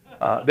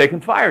 They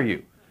can fire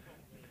you.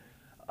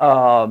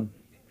 God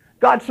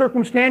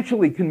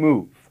circumstantially can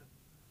move.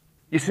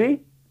 You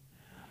see?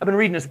 I've been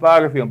reading this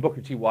biography on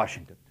Booker T.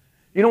 Washington.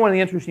 You know one of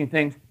the interesting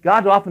things?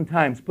 God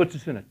oftentimes puts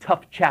us in a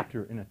tough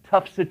chapter, in a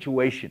tough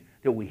situation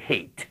that we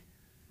hate,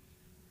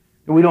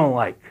 that we don't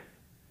like.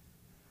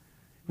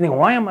 You think,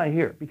 why am I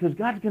here? Because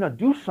God's going to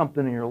do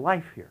something in your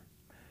life here.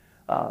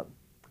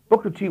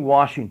 Booker T.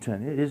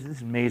 Washington, it is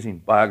this amazing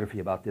biography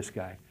about this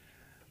guy.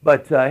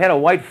 But had a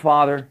white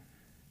father,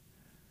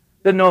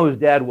 didn't know who his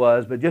dad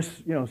was, but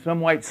just,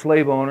 some white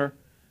slave owner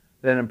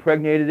that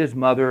impregnated his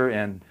mother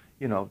and,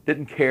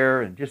 didn't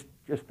care and just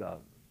a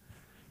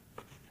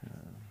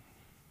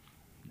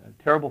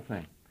terrible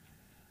thing.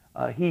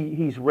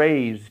 He's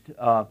raised,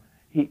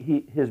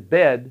 his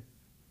bed,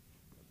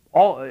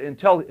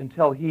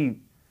 until he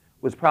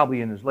was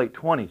probably in his late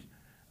 20s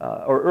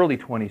or early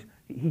 20s,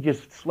 he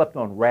just slept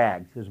on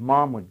rags. His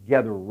mom would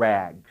gather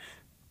rags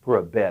for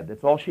a bed.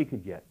 That's all she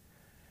could get.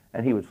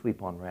 And he would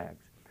sleep on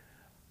rags.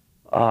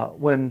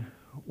 When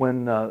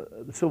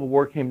the Civil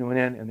War came to an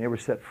end and they were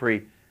set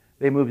free,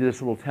 they moved to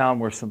this little town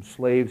where some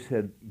slaves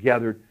had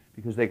gathered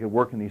because they could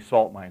work in these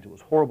salt mines. It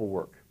was horrible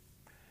work.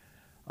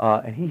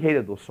 And he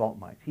hated those salt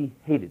mines. He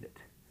hated it.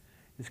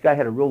 This guy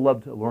had a real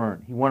love to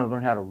learn. He wanted to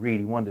learn how to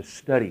read. He wanted to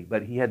study,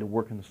 but he had to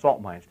work in the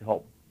salt mines to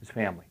help his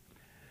family.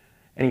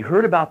 And he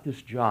heard about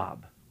this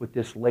job with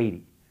this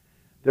lady.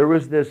 There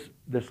was this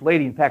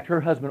lady, in fact,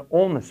 her husband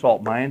owned the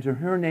salt mines, and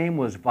her name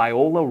was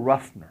Viola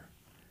Ruffner.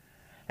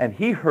 And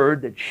he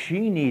heard that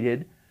she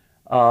needed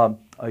a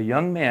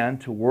young man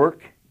to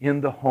work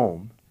in the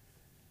home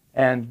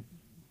and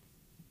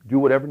do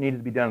whatever needed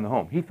to be done in the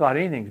home. He thought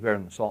anything's better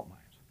than the salt mines.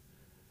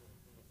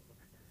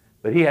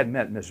 But he hadn't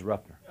met Mrs.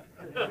 Ruffner.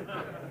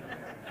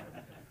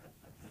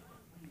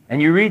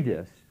 And you read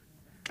this,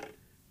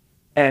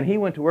 And he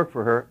went to work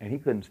for her, and he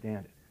couldn't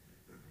stand it.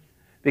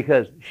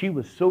 Because she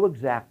was so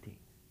exacting,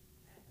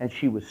 and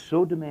she was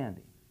so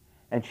demanding,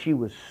 and she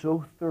was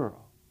so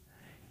thorough.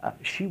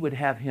 She would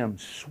have him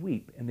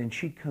sweep, and then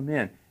she'd come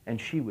in, and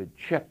she would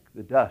check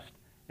the dust,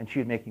 and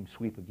she'd make him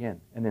sweep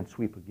again, and then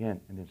sweep again,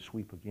 and then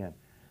sweep again.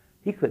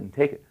 He couldn't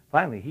take it.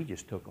 Finally, he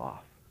just took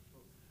off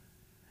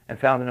and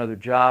found another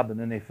job, and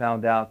then they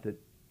found out that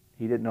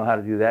he didn't know how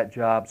to do that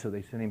job, so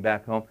they sent him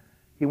back home.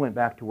 He went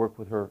back to work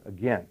with her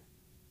again,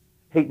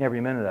 hating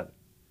every minute of it.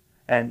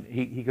 And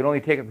he could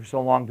only take it for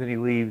so long, then he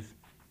leaves,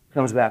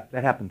 comes back.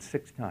 That happened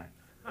 6 times.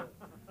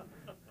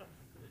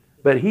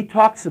 But he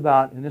talks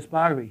about, in this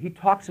biography, he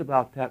talks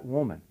about that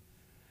woman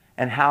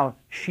and how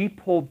she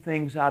pulled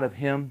things out of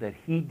him that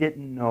he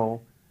didn't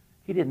know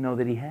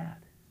that he had.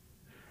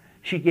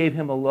 She gave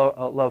him a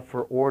love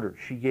for order.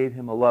 She gave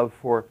him a love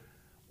for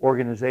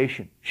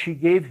organization. She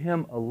gave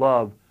him a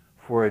love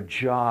for a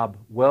job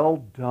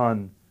well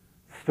done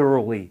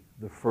thoroughly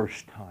the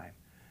first time.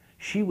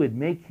 She would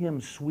make him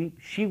sweep.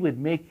 She would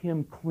make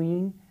him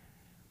clean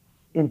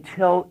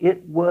until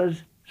it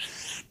was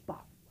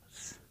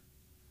spotless.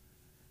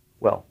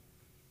 Well,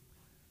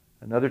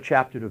 another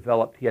chapter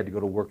developed. He had to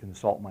go to work in the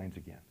salt mines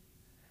again.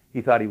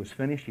 He thought he was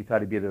finished. He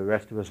thought he'd be there the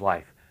rest of his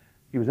life.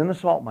 He was in the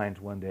salt mines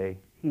one day.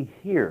 He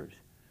hears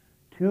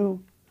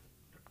 2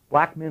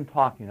 black men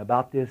talking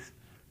about this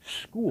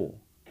school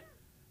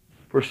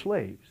for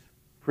slaves,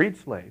 freed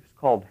slaves,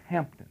 called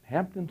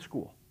Hampton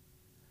School.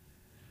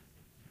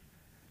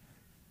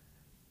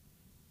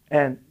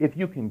 And if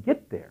you can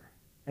get there,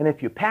 and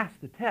if you pass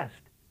the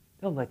test,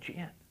 they'll let you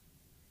in. And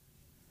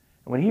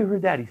when he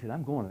heard that, he said,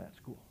 I'm going to that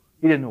school.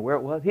 He didn't know where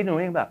it was. He didn't know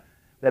anything about it.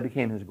 That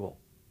became his goal.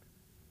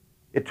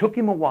 It took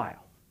him a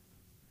while.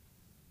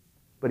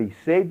 But he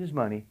saved his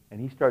money,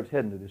 and he starts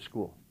heading to this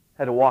school.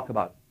 Had to walk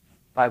about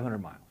 500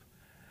 miles.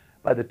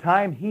 By the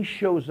time he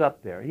shows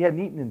up there, he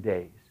hadn't eaten in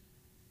days.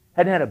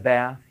 Hadn't had a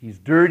bath. He's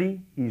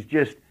dirty. He's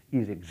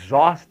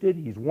exhausted.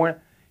 He's worn.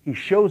 He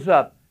shows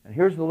up, and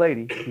here's the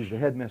lady who's the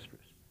head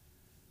mistress.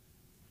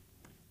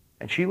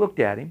 And she looked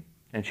at him,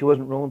 and she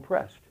wasn't real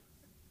impressed.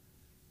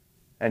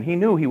 And he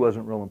knew he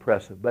wasn't real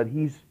impressive, but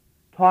he's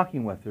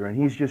talking with her,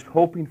 and he's just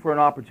hoping for an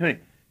opportunity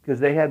because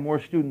they had more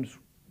students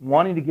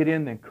wanting to get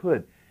in than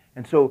could.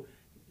 And so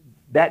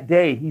that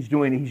day,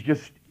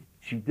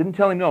 she didn't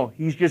tell him no.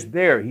 He's just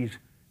there. He's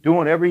doing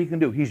whatever he can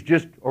do. He's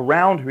just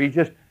around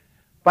her.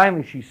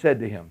 Finally, she said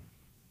to him,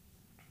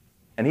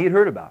 and he had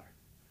heard about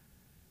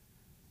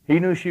her. He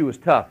knew she was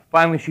tough.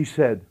 Finally, she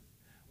said,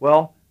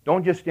 well,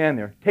 don't just stand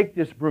there. Take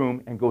this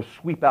broom and go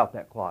sweep out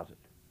that closet.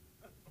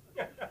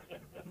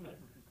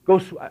 Go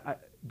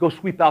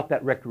sweep out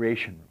that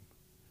recreation room,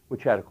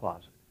 which had a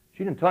closet.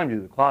 She didn't tell him to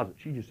do the closet.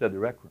 She just said the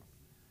rec room.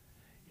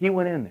 He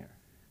went in there,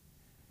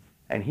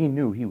 and he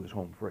knew he was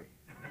home free.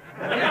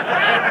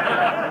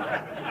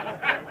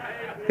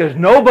 Because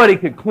nobody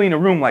could clean a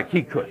room like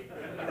he could.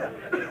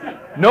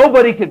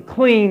 Nobody could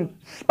clean,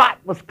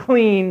 spotless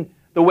clean,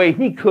 the way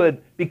he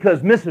could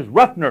because Mrs.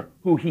 Ruffner,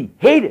 who he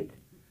hated,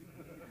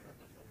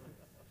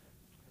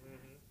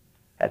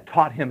 had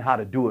taught him how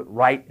to do it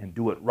right and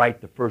do it right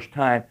the first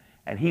time.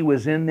 And he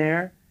was in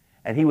there,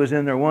 and he was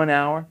in there 1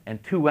 hour,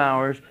 and 2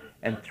 hours,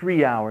 and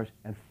 3 hours,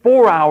 and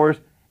 4 hours,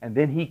 and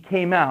then he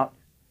came out,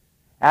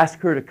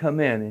 asked her to come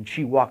in, and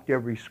she walked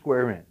every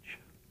square inch.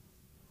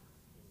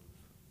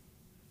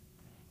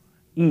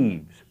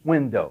 Eaves,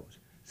 windows,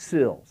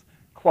 sills,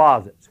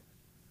 closets.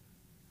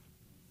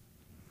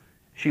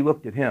 She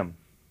looked at him,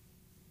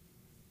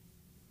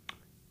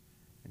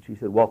 and she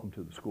said, welcome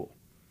to the school.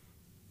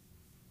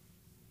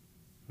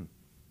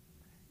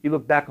 He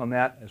looked back on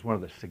that as one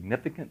of the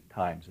significant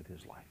times of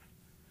his life.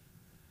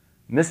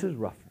 Mrs.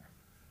 Ruffner.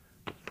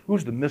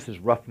 Who's the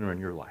Mrs. Ruffner in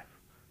your life?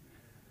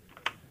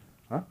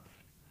 Huh?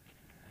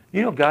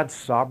 You know God's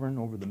sovereign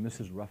over the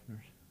Mrs.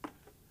 Ruffners?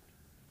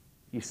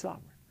 He's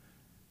sovereign.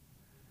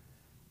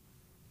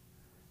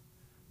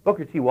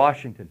 Booker T.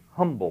 Washington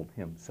humbled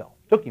himself.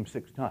 Took him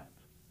 6 times.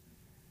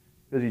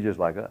 Because he's just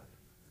like us.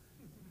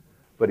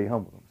 But he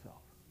humbled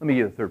himself. Let me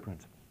give you the third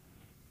principle.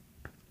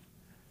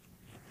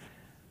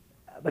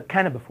 But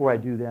kind of before I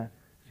do that,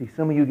 see,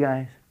 some of you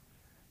guys,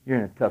 you're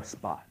in a tough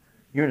spot.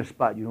 You're in a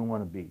spot you don't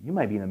want to be. You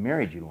might be in a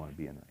marriage you don't want to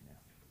be in right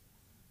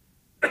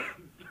now.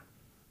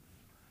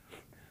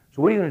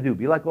 So what are you going to do?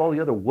 Be like all the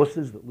other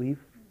wusses that leave?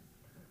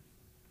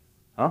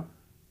 Huh?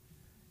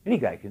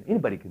 Anybody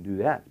can do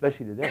that,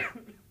 especially today.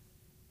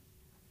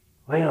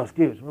 Well, you know,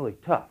 Steve, it's really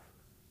tough.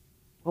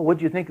 Well, what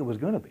did you think it was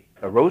going to be?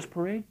 A rose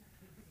parade?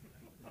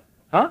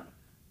 Huh?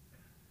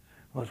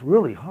 Well, it's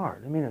really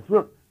hard. I mean, it's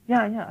real.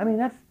 Yeah. I mean,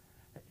 that's...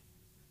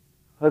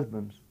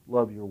 Husbands,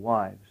 love your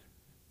wives.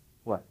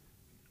 What?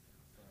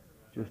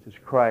 Just as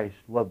Christ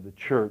loved the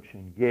church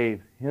and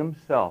gave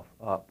himself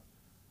up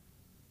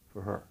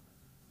for her.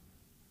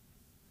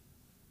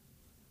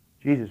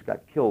 Jesus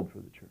got killed for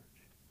the church.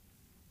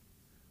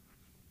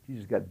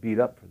 Jesus got beat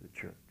up for the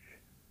church.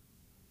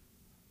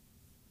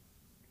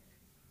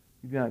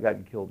 You've not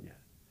gotten killed yet.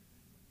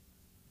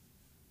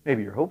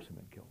 Maybe your hopes have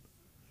been killed.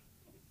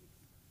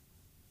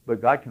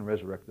 But God can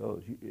resurrect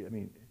those. I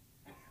mean,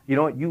 you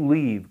know what? You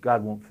leave,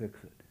 God won't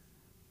fix it.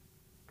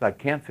 God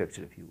can't fix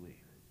it if you leave.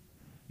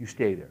 You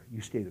stay there.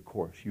 You stay the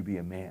course. You be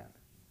a man.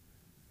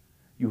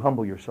 You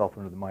humble yourself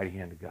under the mighty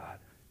hand of God.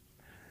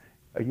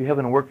 Are you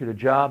having to work at a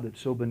job that's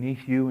so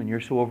beneath you and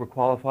you're so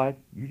overqualified?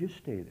 You just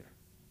stay there.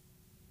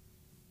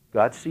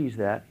 God sees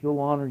that. He'll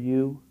honor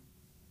you.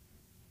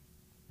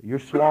 You're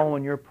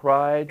swallowing your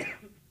pride.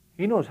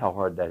 He knows how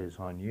hard that is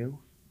on you.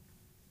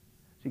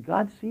 See,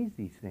 God sees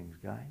these things,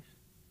 guys.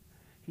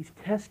 He's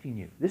testing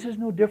you. This is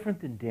no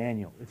different than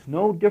Daniel. It's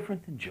no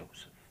different than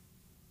Joseph.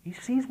 He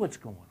sees what's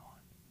going on.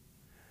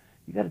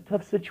 You got a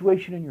tough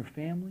situation in your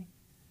family,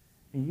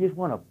 and you just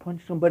want to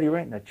punch somebody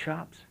right in the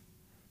chops?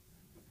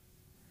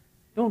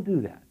 Don't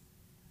do that.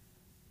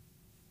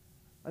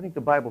 I think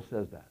the Bible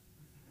says that.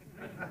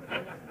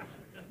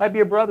 Might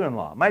be a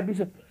brother-in-law. Might be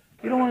some.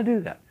 You don't want to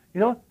do that. You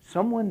know what?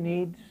 Someone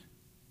needs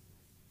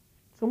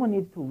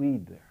to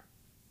lead there.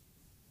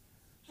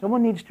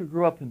 Someone needs to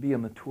grow up and be a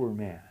mature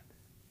man.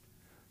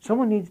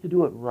 Someone needs to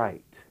do it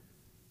right.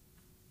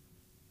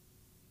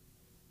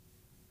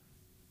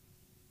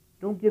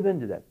 Don't give in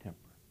to that temper.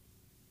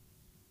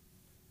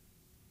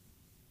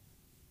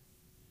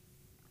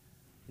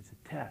 It's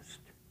a test.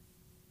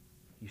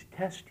 He's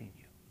testing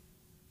you.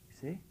 You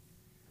see?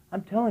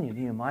 I'm telling you,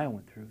 Nehemiah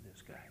went through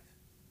this, guys.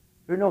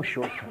 There are no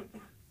shortcuts.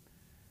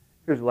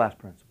 Here's the last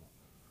principle.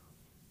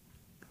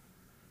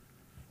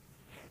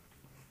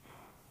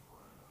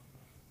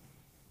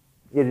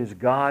 It is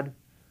God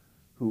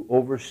who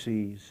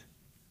oversees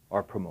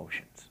our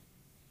promotions.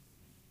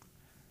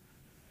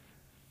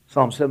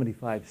 Psalm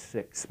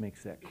 75:6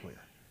 makes that clear.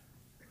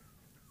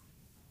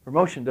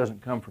 Promotion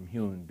doesn't come from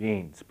human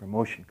beings.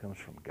 Promotion comes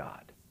from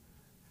God.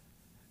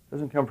 It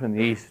doesn't come from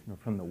the east nor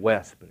from the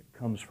west, but it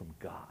comes from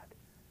God.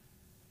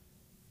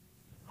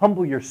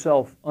 Humble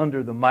yourself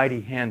under the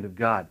mighty hand of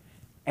God,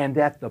 and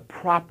at the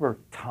proper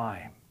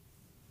time.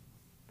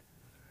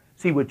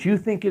 See, what you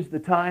think is the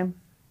time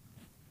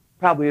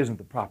probably isn't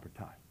the proper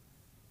time.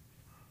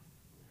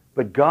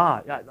 But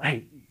God's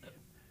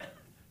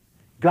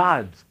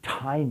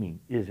timing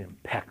is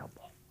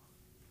impeccable.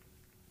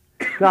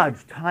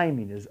 God's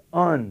timing is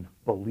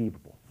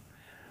unbelievable.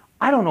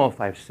 I don't know if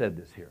I've said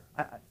this here.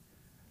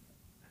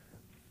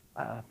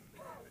 I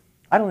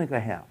don't think I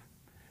have,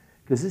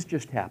 because this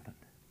just happened.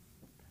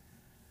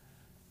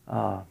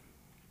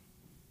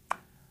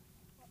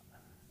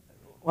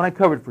 When I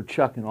covered for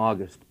Chuck in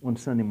August, one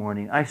Sunday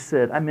morning, I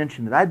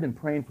mentioned that I'd been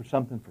praying for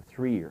something for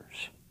 3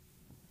 years.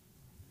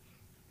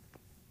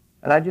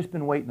 And I'd just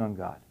been waiting on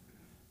God.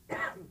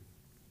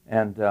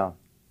 And I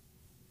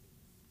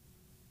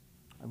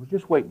was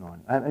just waiting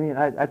on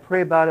it. I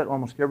pray about it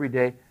almost every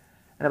day.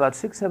 And about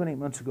 6, 7, 8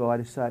 months ago,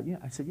 I said, you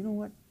know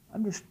what?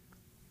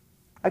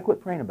 I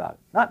quit praying about it.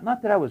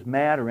 Not that I was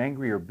mad or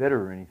angry or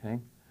bitter or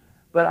anything,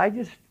 but I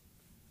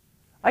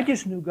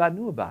just knew God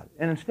knew about it.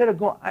 And instead of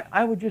going,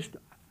 I would just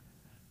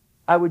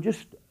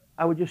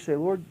say,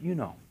 Lord, you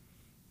know.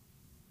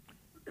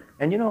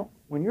 And you know,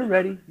 when you're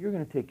ready, you're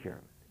going to take care of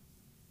it.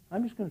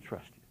 I'm just going to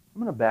trust you.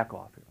 I'm going to back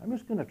off here. I'm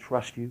just going to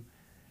trust you.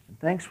 And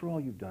thanks for all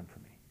you've done for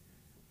me.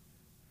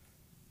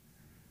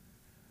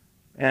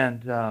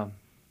 And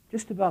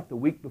just about the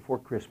week before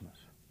Christmas,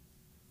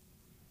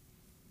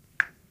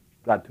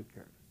 God took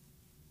care of it.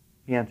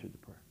 He answered the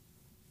prayer.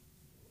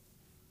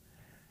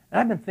 And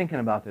I've been thinking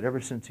about that ever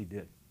since he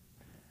did.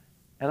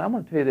 And I'm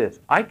going to tell you this.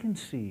 I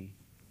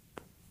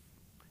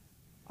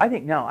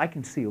think now I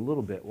can see a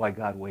little bit why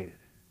God waited.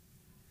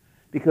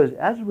 Because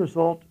as a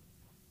result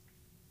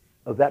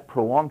of that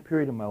prolonged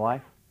period of my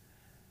life,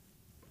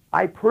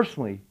 I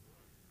personally,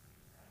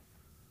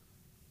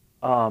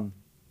 I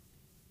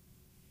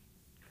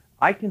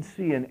can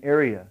see an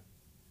area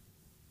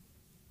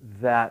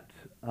that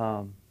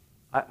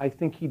I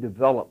think he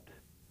developed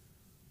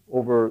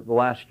over the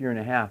last year and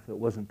a half that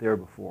wasn't there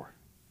before.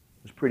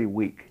 It was pretty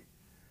weak.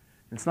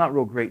 It's not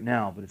real great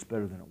now, but it's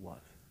better than it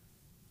was.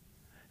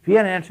 If he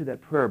hadn't answered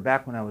that prayer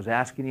back when I was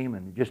asking him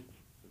and just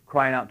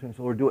crying out to him,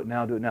 Lord, do it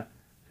now, do it now.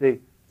 See,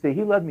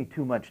 he loved me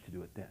too much to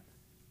do it then.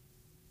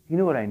 He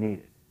knew what I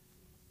needed.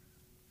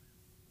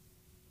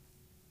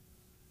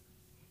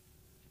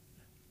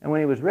 And when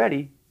he was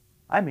ready,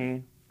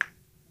 bam,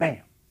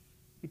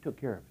 he took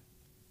care of it.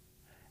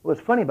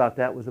 What's funny about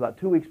that was about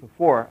 2 weeks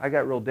before, I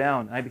got real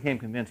down, and I became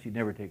convinced he'd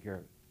never take care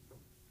of it.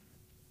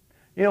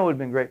 You know, it would have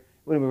been great. It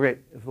would have been great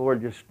if the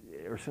Lord just,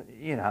 or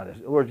you know how this,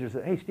 the Lord just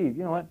said, hey, Steve,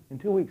 you know what? In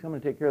 2 weeks, I'm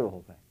going to take care of the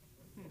whole thing.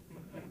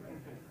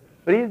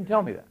 But he didn't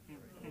tell me that.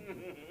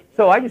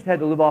 So I just had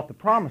to live off the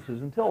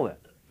promises until then.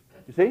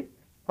 You see?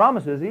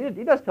 Promises,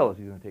 he does tell us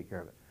he's going to take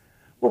care of it.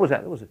 What was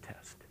that? It was a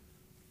test.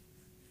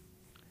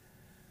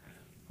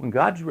 When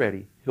God's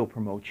ready, he'll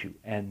promote you,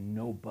 and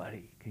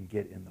nobody can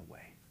get in the way.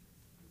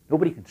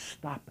 Nobody can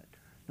stop it.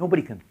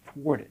 Nobody can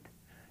thwart it.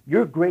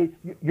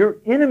 Your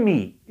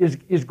enemy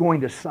is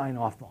going to sign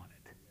off on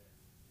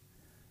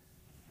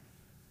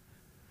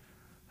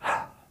it.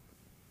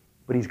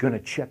 But he's going to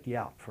check you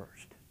out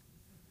first.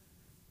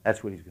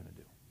 That's what he's going to do.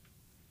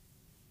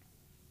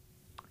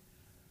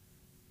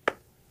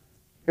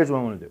 Here's what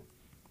I want to do.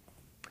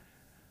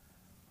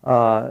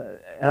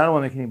 And I don't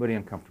want to make anybody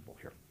uncomfortable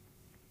here.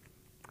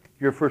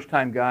 If you're a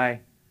first-time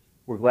guy,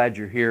 we're glad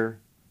you're here.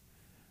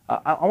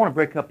 I want to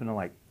break up into,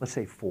 like, let's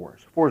say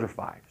fours or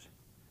fives.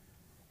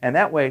 And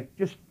that way,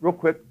 just real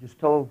quick, just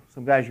tell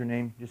some guys your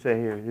name. Just say,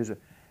 here,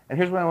 and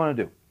here's what I want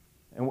to do.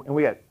 And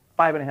we got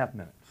 5.5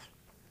 minutes.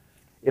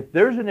 If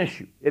there's an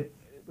issue,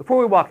 before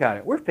we walk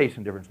out, we're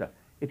facing different stuff.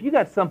 If you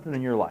got something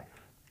in your life,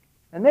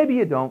 and maybe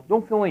you don't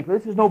feel any,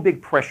 this is no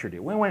big pressure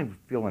deal. We don't want you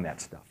feeling that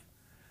stuff.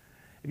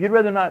 If you'd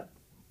rather not,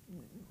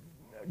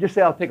 just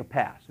say, I'll take a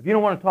pass. If you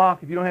don't want to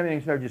talk, if you don't have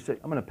anything to say, just say,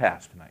 I'm going to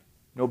pass tonight.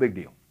 No big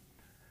deal.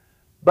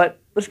 But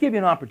let's give you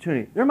an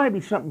opportunity. There might be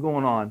something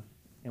going on,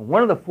 and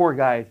one of the 4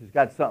 guys has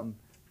got something,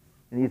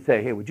 and you'd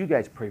say, hey, would you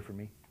guys pray for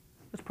me?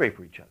 Let's pray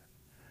for each other.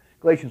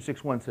 Galatians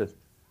 6:1 says,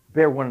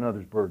 bear one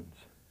another's burdens,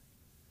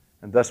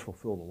 and thus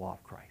fulfill the law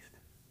of Christ.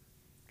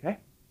 Okay?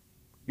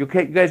 You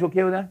okay? You guys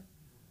okay with that?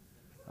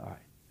 All right.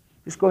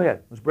 Just go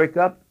ahead. Let's break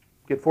up.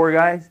 Get 4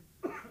 guys,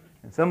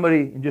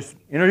 and just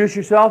introduce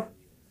yourself,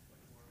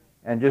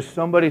 and just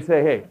somebody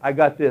say, hey, I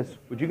got this.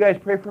 Would you guys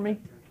pray for me?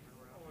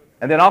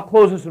 And then I'll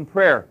close this in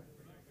prayer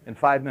in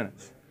 5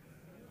 minutes.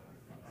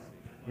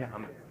 Yeah.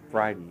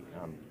 Friday,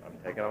 I'm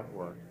taking off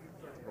work,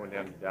 going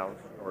down to Dallas,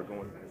 or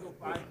going to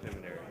the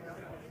seminary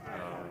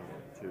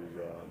to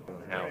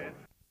Howard.